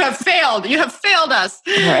 Earth, you have failed. You have failed us.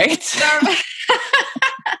 Right.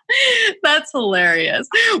 That's hilarious.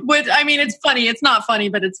 Which, I mean, it's funny. It's not funny,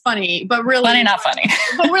 but it's funny. But really, funny, not funny.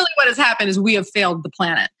 But really, what has happened is we have failed the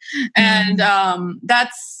planet, and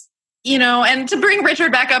that's, you know. And to bring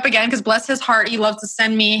Richard back up again, because bless his heart, he loves to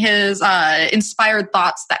send me his inspired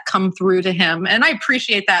thoughts that come through to him, and I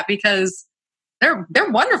appreciate that because they're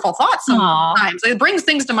wonderful thoughts sometimes. Aww. It brings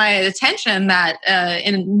things to my attention that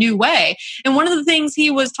in a new way. And one of the things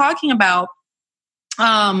he was talking about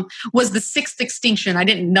was the sixth extinction. I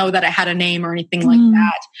didn't know that it had a name or anything like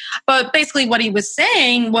that. But basically what he was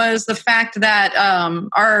saying was the fact that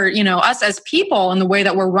us as people and the way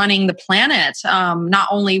that we're running the planet, not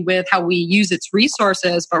only with how we use its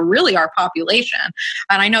resources, but really our population.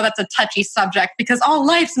 And I know that's a touchy subject because all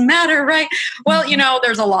lives matter, right? Well,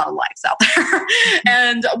 there's a lot of lives out there.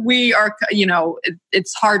 And we are,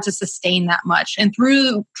 it's hard to sustain that much. And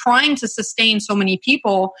through trying to sustain so many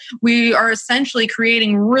people, we are essentially creating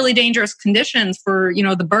really dangerous conditions for,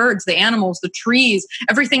 the birds, the animals, the trees,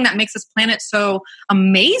 everything that makes this planet so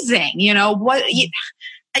amazing. Anytime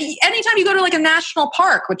you go to like a national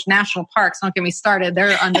park, which national parks, don't get me started,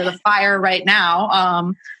 they're under the fire right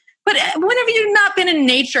now. But when have you not been in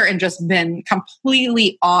nature and just been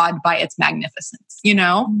completely awed by its magnificence,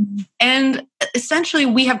 And essentially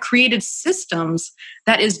we have created systems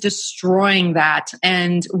that is destroying that.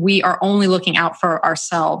 And we are only looking out for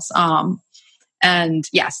ourselves. And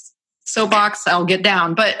yes, soapbox, I'll get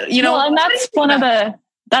down. But, and that's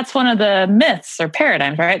one of the myths or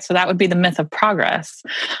paradigms, right? So that would be the myth of progress,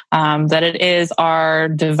 that it is our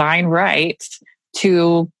divine right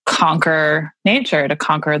to conquer nature, to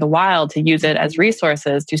conquer the wild, to use it as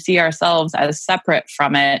resources, to see ourselves as separate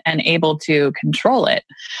from it and able to control it.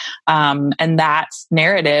 And that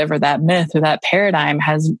narrative or that myth or that paradigm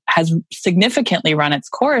has significantly run its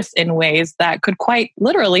course in ways that could quite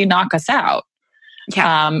literally knock us out.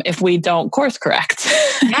 Yeah. If we don't course correct.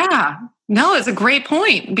 Yeah. No, it's a great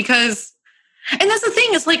point because, and that's the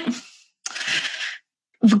thing is like,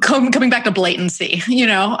 coming back to blatancy,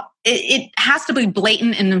 it has to be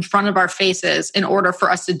blatant and in front of our faces in order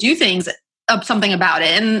for us to do something about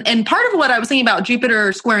it. And part of what I was thinking about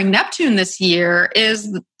Jupiter squaring Neptune this year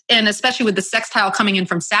is, and especially with the sextile coming in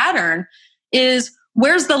from Saturn, is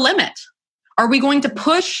where's the limit? Are we going to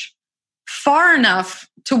push far enough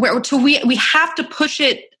to where we have to push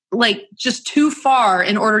it like just too far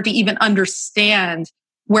in order to even understand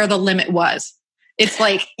where the limit was? It's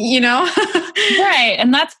like, Right.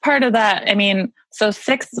 And that's part of that. I mean, so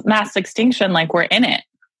sixth mass extinction, like we're in it.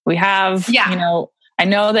 We have, I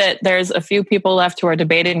know that there's a few people left who are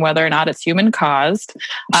debating whether or not it's human caused.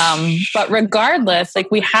 But regardless,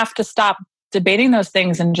 like we have to stop debating those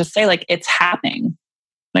things and just say like, it's happening.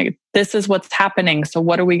 Like, this is what's happening. So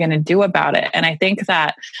what are we going to do about it? And I think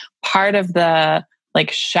that part of the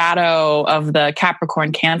like shadow of the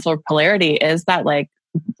Capricorn Cancer polarity is that like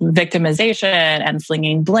victimization and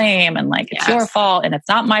slinging blame and like, it's your fault and it's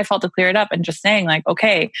not my fault to clear it up, and just saying like,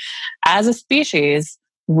 okay, as a species,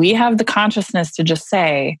 we have the consciousness to just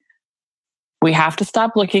say, we have to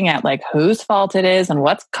stop looking at like whose fault it is and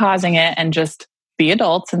what's causing it, and just be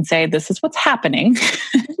adults and say, this is what's happening.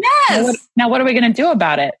 Yes. Now, what are we going to do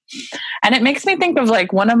about it? And it makes me think of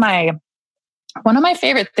like one of my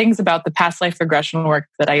favorite things about the past life regression work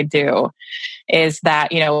that I do is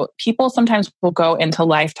that, people sometimes will go into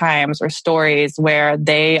lifetimes or stories where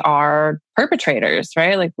they are perpetrators,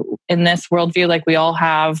 right? Like in this worldview, like we all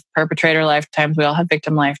have perpetrator lifetimes, we all have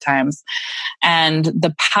victim lifetimes. And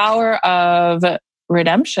the power of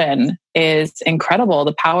redemption is incredible.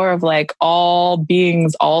 The power of like all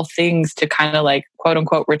beings, all things to kind of like quote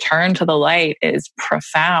unquote return to the light is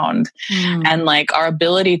profound. And like our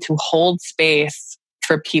ability to hold space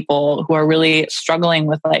for people who are really struggling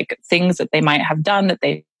with like things that they might have done that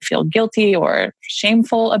they feel guilty or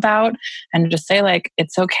shameful about, and just say like,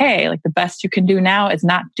 it's okay. Like the best you can do now is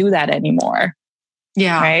not do that anymore.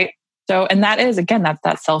 Yeah. Right. So, and that is, again, that's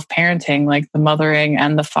that self-parenting, like the mothering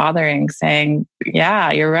and the fathering, saying,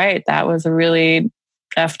 yeah, you're right. That was a really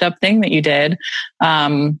effed up thing that you did.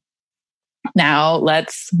 Now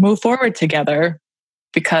let's move forward together,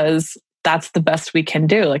 because that's the best we can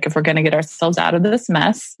do. Like if we're going to get ourselves out of this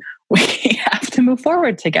mess, we have to move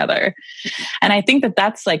forward together. And I think that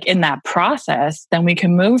that's like in that process, then we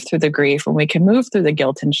can move through the grief and we can move through the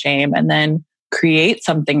guilt and shame. And then create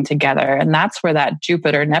something together. And that's where that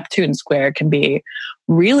Jupiter-Neptune square can be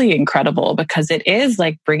really incredible, because it is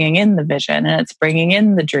like bringing in the vision, and it's bringing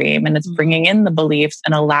in the dream, and it's bringing in the beliefs,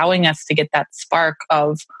 and allowing us to get that spark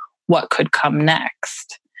of what could come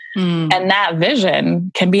next. And that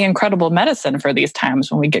vision can be incredible medicine for these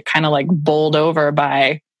times when we get kind of like bowled over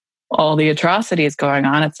by all the atrocities going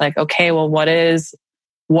on. It's like, okay, well, what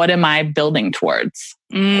am I building towards?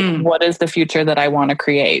 What is the future that I want to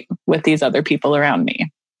create with these other people around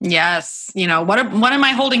me? Yes. What am I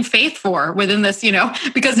holding faith for within this,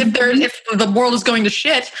 because if the world is going to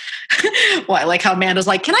shit, well, I like how Amanda's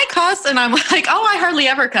like, can I cuss? And I'm like, oh, I hardly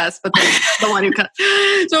ever cuss, but the one who cuss.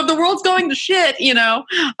 So if the world's going to shit,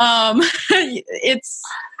 it's,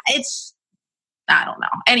 I don't know.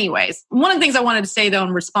 Anyways, one of the things I wanted to say though,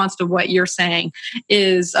 in response to what you're saying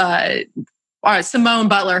is, Simone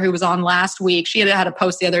Butler, who was on last week, she had a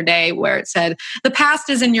post the other day where it said, the past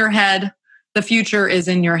is in your head, the future is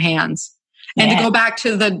in your hands. And to go back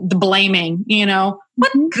to the blaming,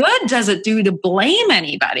 what good does it do to blame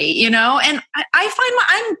anybody, And I find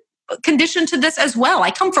I'm conditioned to this as well.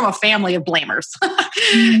 I come from a family of blamers,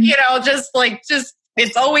 just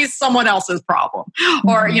it's always someone else's problem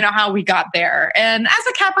or, how we got there. And as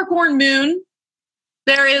a Capricorn moon,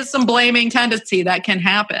 there is some blaming tendency that can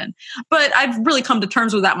happen. But I've really come to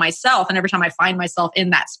terms with that myself. And every time I find myself in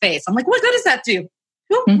that space, I'm like, what good does that do?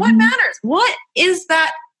 What matters? What is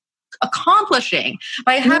that accomplishing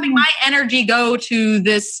by having my energy go to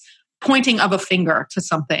this pointing of a finger to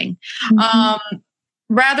something?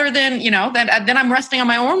 Rather than, then I'm resting on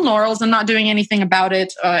my own laurels and not doing anything about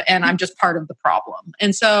it. And I'm just part of the problem.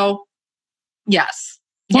 And so, yes.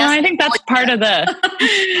 Well, I think that's part of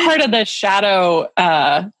the shadow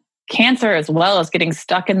Cancer as well, as getting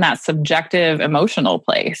stuck in that subjective emotional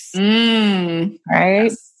place. Right?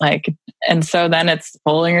 Yes. And so then it's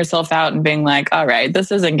pulling yourself out and being like, all right,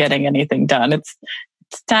 this isn't getting anything done. It's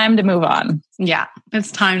time to move on. Yeah,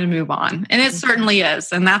 it's time to move on. And it certainly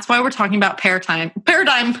is. And that's why we're talking about paradigm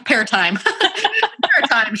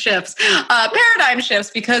shifts. Paradigm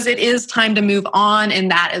shifts, because it is time to move on.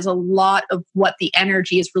 And that is a lot of what the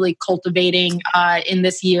energy is really cultivating in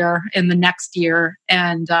this year, in the next year.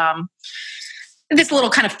 And this little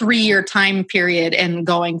kind of 3-year time period and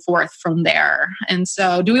going forth from there. And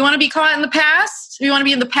so do we want to be caught in the past? Do we want to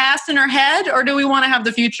be in the past in our head, or do we want to have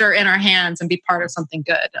the future in our hands and be part of something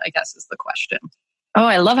good, I guess is the question. Oh,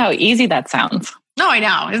 I love how easy that sounds. No, I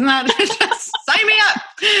know. Isn't that just sign me up?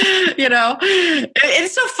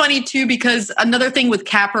 It's so funny too, because another thing with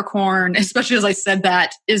Capricorn, especially as I said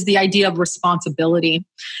that, is the idea of responsibility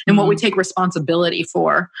and what we take responsibility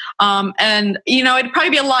for. And, it'd probably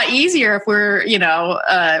be a lot easier if we're,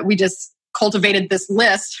 we just cultivated this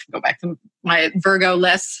list. Go back to my Virgo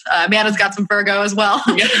list. Amanda's got some Virgo as well.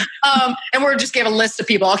 And we're just gave a list of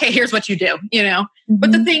people. Okay, here's what you do,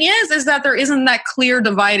 But the thing is that there isn't that clear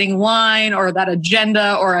dividing line or that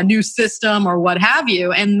agenda or a new system or what have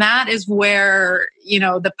you. And that is where,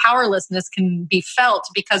 the powerlessness can be felt,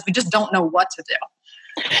 because we just don't know what to do.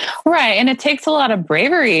 Right. And it takes a lot of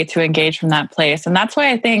bravery to engage from that place. And that's why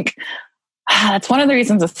I think that's one of the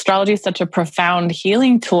reasons astrology is such a profound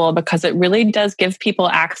healing tool, because it really does give people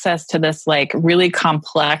access to this really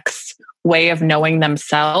complex way of knowing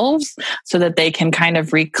themselves, so that they can kind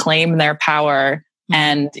of reclaim their power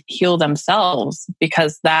and heal themselves.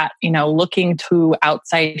 Because that, looking to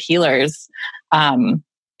outside healers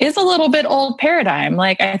is a little bit old paradigm.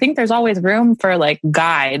 I think there's always room for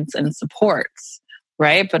guides and supports.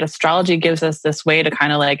 Right. But astrology gives us this way to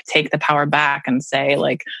kind of take the power back and say,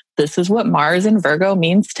 this is what Mars in Virgo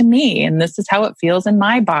means to me. And this is how it feels in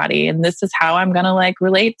my body. And this is how I'm going to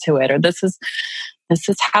relate to it. Or this is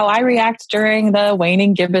how I react during the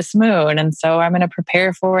waning gibbous moon. And so I'm going to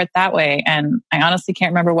prepare for it that way. And I honestly can't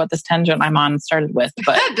remember what this tangent I'm on started with,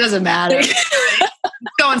 but it doesn't matter.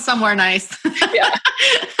 It's going somewhere nice. Yeah.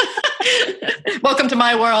 Welcome to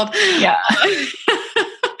my world. Yeah.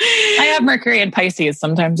 I have Mercury in Pisces.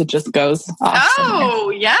 Sometimes it just goes off. Oh,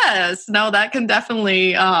 yes. No, that can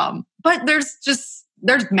definitely, but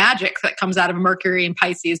there's magic that comes out of Mercury in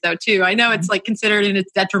Pisces though, too. I know it's considered in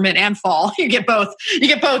its detriment and fall. You get both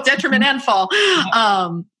detriment and fall.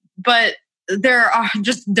 But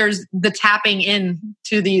there's the tapping in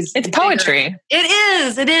to these. It's poetry. It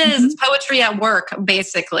is. It's poetry at work,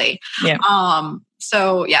 basically. Yeah.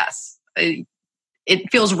 So yes,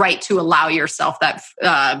 it feels right to allow yourself that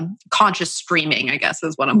conscious streaming, I guess,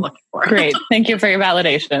 is what I'm looking for. Great. Thank you for your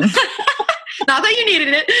validation. Not that you needed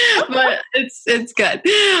it, but it's good.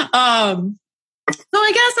 So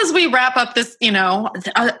I guess as we wrap up this,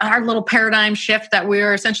 our little paradigm shift that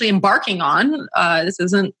we're essentially embarking on, this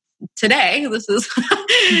isn't today. This is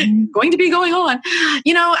going to be going on.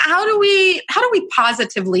 How do we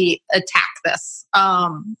positively attack this?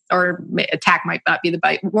 Or attack might not be the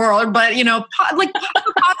right word, but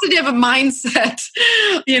positive mindset.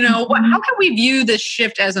 How can we view this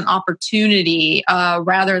shift as an opportunity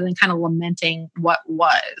rather than kind of lamenting what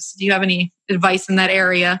was? Do you have any advice in that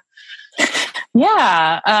area?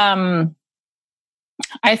 Yeah.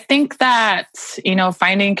 I think that,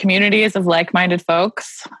 finding communities of like-minded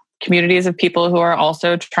folks, communities of people who are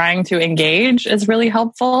also trying to engage is really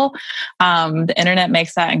helpful. The internet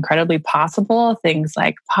makes that incredibly possible. Things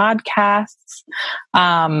like podcasts,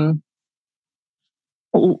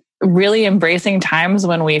 really embracing times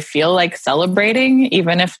when we feel like celebrating,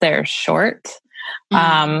 even if they're short.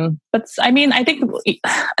 But I think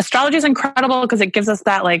astrology is incredible because it gives us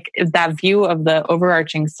that view of the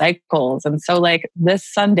overarching cycles. And so this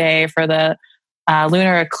Sunday for the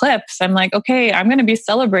lunar eclipse, I'm like, okay, I'm going to be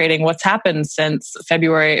celebrating what's happened since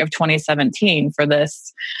February of 2017 for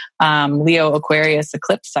this Leo Aquarius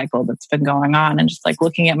eclipse cycle that's been going on, and just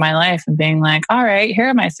looking at my life and being like, all right, here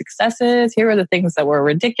are my successes. Here are the things that were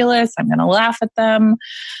ridiculous. I'm going to laugh at them.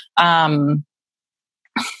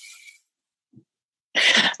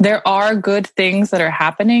 There are good things that are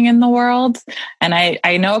happening in the world. And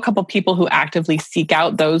I know a couple people who actively seek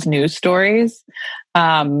out those news stories.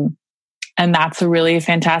 And that's a really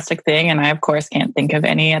fantastic thing. And I, of course, can't think of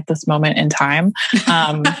any at this moment in time.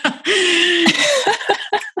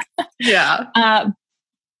 Yeah.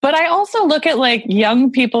 But I also look at young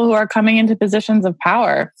people who are coming into positions of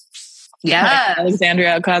power. Yeah,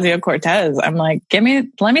 Alexandria Ocasio-Cortez. I'm like,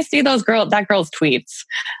 let me see that girl's tweets.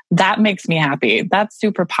 That makes me happy. That's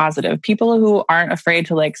super positive. People who aren't afraid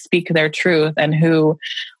to speak their truth and who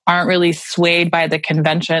aren't really swayed by the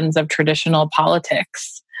conventions of traditional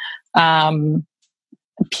politics.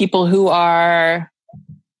 People who are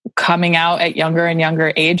coming out at younger and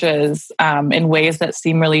younger ages in ways that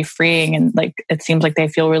seem really freeing, and it seems like they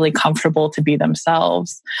feel really comfortable to be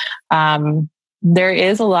themselves. There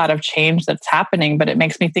is a lot of change that's happening, but it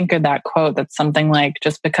makes me think of that quote that's something like,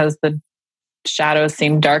 just because the shadows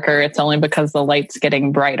seem darker, it's only because the light's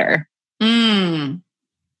getting brighter.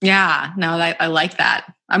 Yeah, no, I like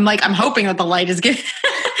that. I'm hoping that the light is getting...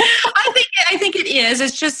 I think it is.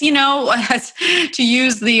 It's just, to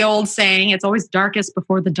use the old saying, it's always darkest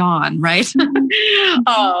before the dawn, right?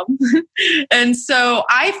 And so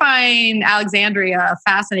I find Alexandria a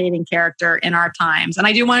fascinating character in our times. And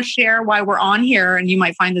I do want to share why we're on here, and you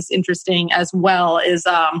might find this interesting as well, is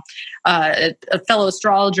a fellow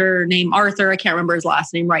astrologer named Arthur. I can't remember his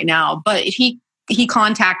last name right now, but he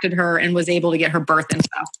contacted her and was able to get her birth and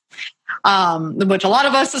stuff. Which a lot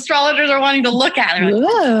of us astrologers are wanting to look at.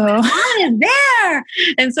 What is there?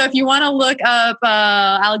 And so if you want to look up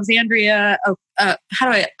Alexandria,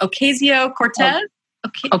 Ocasio-Cortez?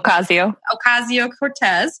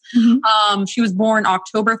 Ocasio-Cortez. Mm-hmm. She was born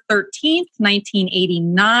October 13th,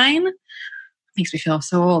 1989. Makes me feel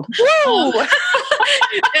so old.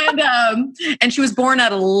 And she was born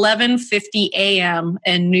at 11:50 a.m.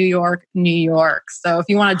 in New York, New York. So if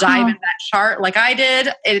you want to dive into that chart like I did,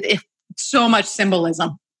 it so much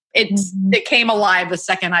symbolism. It came alive the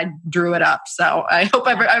second I drew it up. So I hope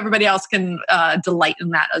everybody else can delight in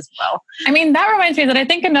that as well. I mean, that reminds me that I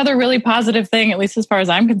think another really positive thing, at least as far as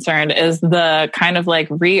I'm concerned, is the kind of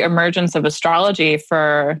re-emergence of astrology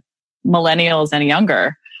for millennials and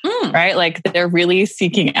younger. Right? They're really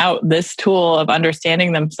seeking out this tool of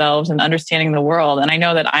understanding themselves and understanding the world. And I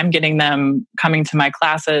know that I'm getting them coming to my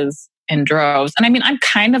classes in droves. And I mean, I'm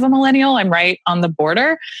kind of a millennial. I'm right on the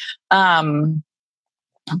border.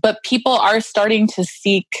 But people are starting to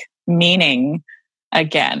seek meaning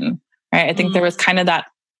again, right? I think there was kind of that,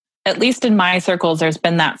 at least in my circles, there's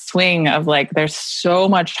been that swing of there's so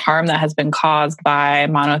much harm that has been caused by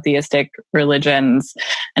monotheistic religions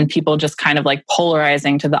and people just kind of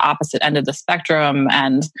polarizing to the opposite end of the spectrum.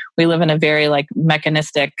 And we live in a very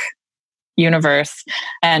mechanistic universe,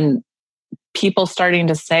 and people starting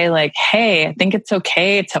to say hey, I think it's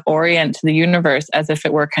okay to orient to the universe as if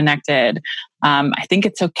it were connected. I think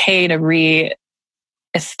it's okay to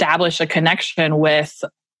re-establish a connection with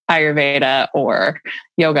Ayurveda or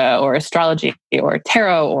yoga or astrology or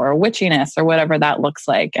tarot or witchiness or whatever that looks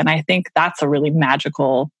like. And I think that's a really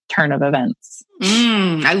magical turn of events.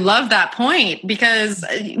 I love that point because,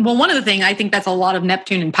 one of the things, I think that's a lot of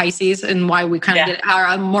Neptune and Pisces and why we kind of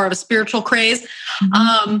get more of a spiritual craze.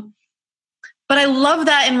 Mm-hmm. But I love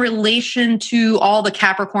that in relation to all the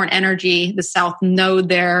Capricorn energy, the South Node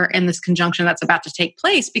there, and this conjunction that's about to take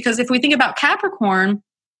place. Because if we think about Capricorn,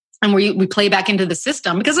 and we play back into the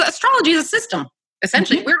system, because astrology is a system.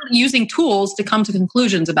 Essentially, we're using tools to come to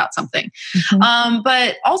conclusions about something.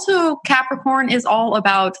 But also Capricorn is all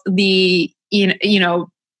about the,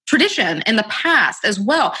 tradition in the past as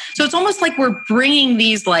well. So it's almost like we're bringing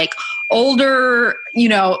these like older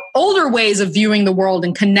ways of viewing the world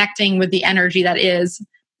and connecting with the energy that is.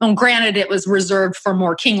 Well, granted, it was reserved for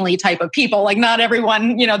more kingly type of people. Like not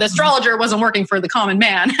everyone, the astrologer wasn't working for the common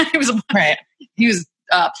man. He was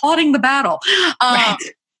plotting the battle.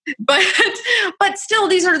 But still,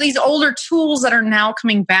 these are these older tools that are now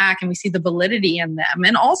coming back, and we see the validity in them.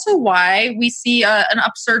 And also why we see an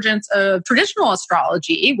upsurgence of traditional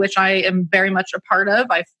astrology, which I am very much a part of.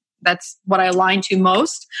 That's what I align to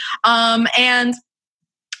most. And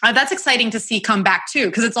that's exciting to see come back too,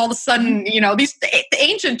 because it's all of a sudden, these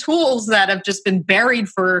ancient tools that have just been buried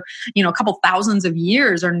for, a couple thousands of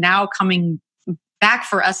years are now coming back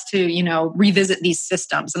for us to, revisit these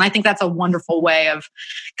systems. And I think that's a wonderful way of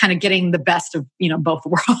kind of getting the best of, both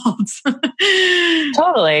worlds.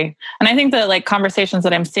 Totally. And I think that like conversations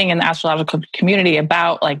that I'm seeing in the astrological community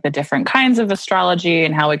about like the different kinds of astrology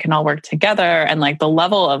and how it can all work together, and like the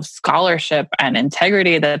level of scholarship and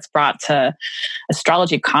integrity that's brought to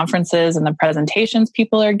astrology conferences and the presentations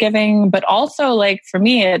people are giving. But also like for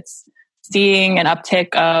me, it's seeing an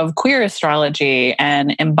uptick of queer astrology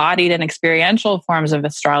and embodied and experiential forms of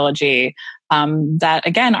astrology that,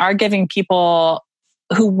 again, are giving people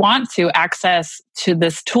who want to access to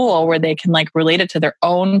this tool where they can like relate it to their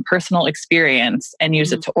own personal experience and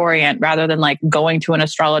use it to orient, rather than like going to an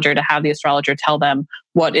astrologer to have the astrologer tell them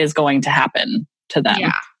what is going to happen to them.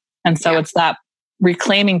 Yeah. And so it's that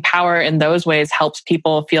reclaiming power in those ways helps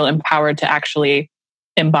people feel empowered to actually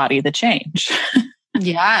embody the change.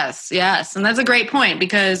 Yes. And that's a great point,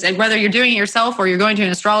 because whether you're doing it yourself or you're going to an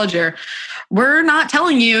astrologer, we're not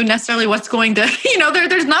telling you necessarily what's going to,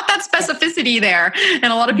 there's not that specificity there. And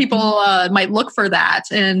a lot of people might look for that.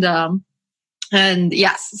 And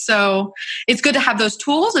yes, so it's good to have those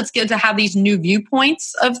tools. It's good to have these new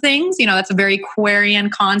viewpoints of things. That's a very Aquarian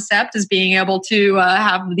concept, is being able to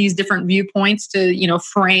have these different viewpoints to,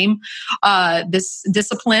 frame this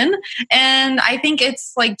discipline. And I think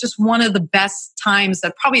it's like just one of the best times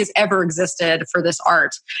that probably has ever existed for this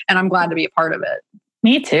art. And I'm glad to be a part of it.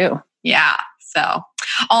 Me too. Yeah. So,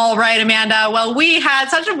 all right, Amanda. Well, we had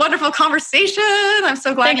such a wonderful conversation. I'm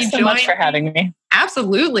so glad you joined. Thanks so much for having me.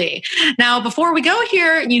 Absolutely. Now, before we go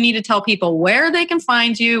here, you need to tell people where they can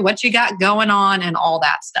find you, what you got going on, and all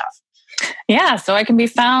that stuff. Yeah, so I can be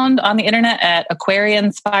found on the internet at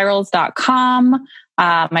aquarianspirals.com.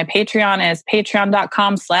 My Patreon is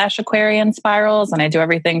patreon.com/aquarianspirals. And I do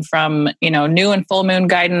everything from, new and full moon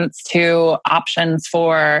guidance to options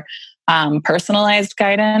for personalized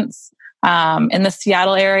guidance. In the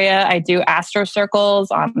Seattle area, I do Astro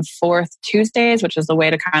Circles on 4th Tuesdays, which is a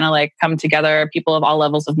way to kind of like come together, people of all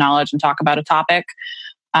levels of knowledge, and talk about a topic.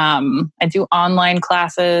 I do online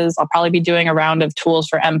classes. I'll probably be doing a round of tools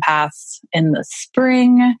for empaths in the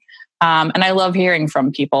spring. And I love hearing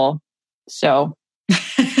from people. So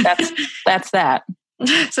that's that.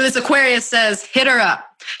 So this Aquarius says, hit her up.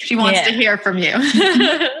 She wants to hear from you.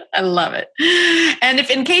 I love it. And if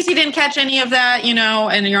in case you didn't catch any of that,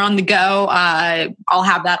 and you're on the go, I'll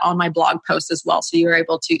have that on my blog post as well. So you're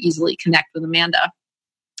able to easily connect with Amanda.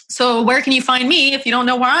 So where can you find me if you don't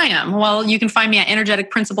know where I am? Well, you can find me at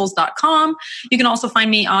energeticprinciples.com. You can also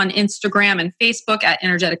find me on Instagram and Facebook at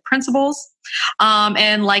Energetic Principles.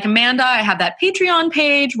 And like Amanda, I have that Patreon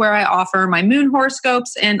page where I offer my moon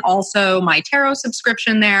horoscopes and also my tarot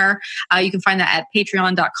subscription there. You can find that at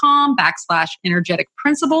patreon.com/energetic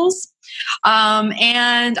principles.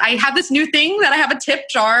 And I have this new thing that I have a tip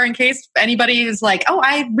jar in case anybody is like, oh,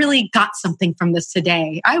 I really got something from this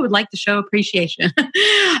today. I would like to show appreciation.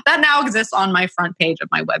 That now exists on my front page of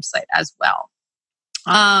my website as well.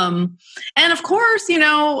 And of course,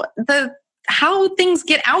 how things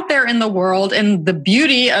get out there in the world, and the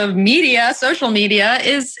beauty of media, social media,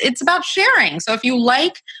 is it's about sharing. So if you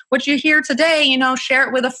like what you hear today, share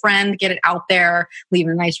it with a friend, get it out there, leave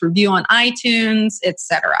a nice review on iTunes,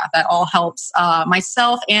 etc. That all helps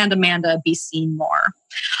myself and Amanda be seen more.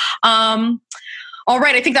 All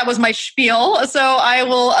right, I think that was my spiel. So I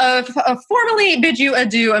will formally bid you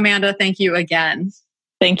adieu, Amanda. Thank you again.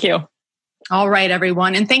 Thank you. All right,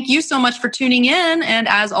 everyone. And thank you so much for tuning in. And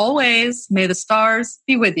as always, may the stars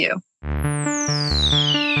be with you.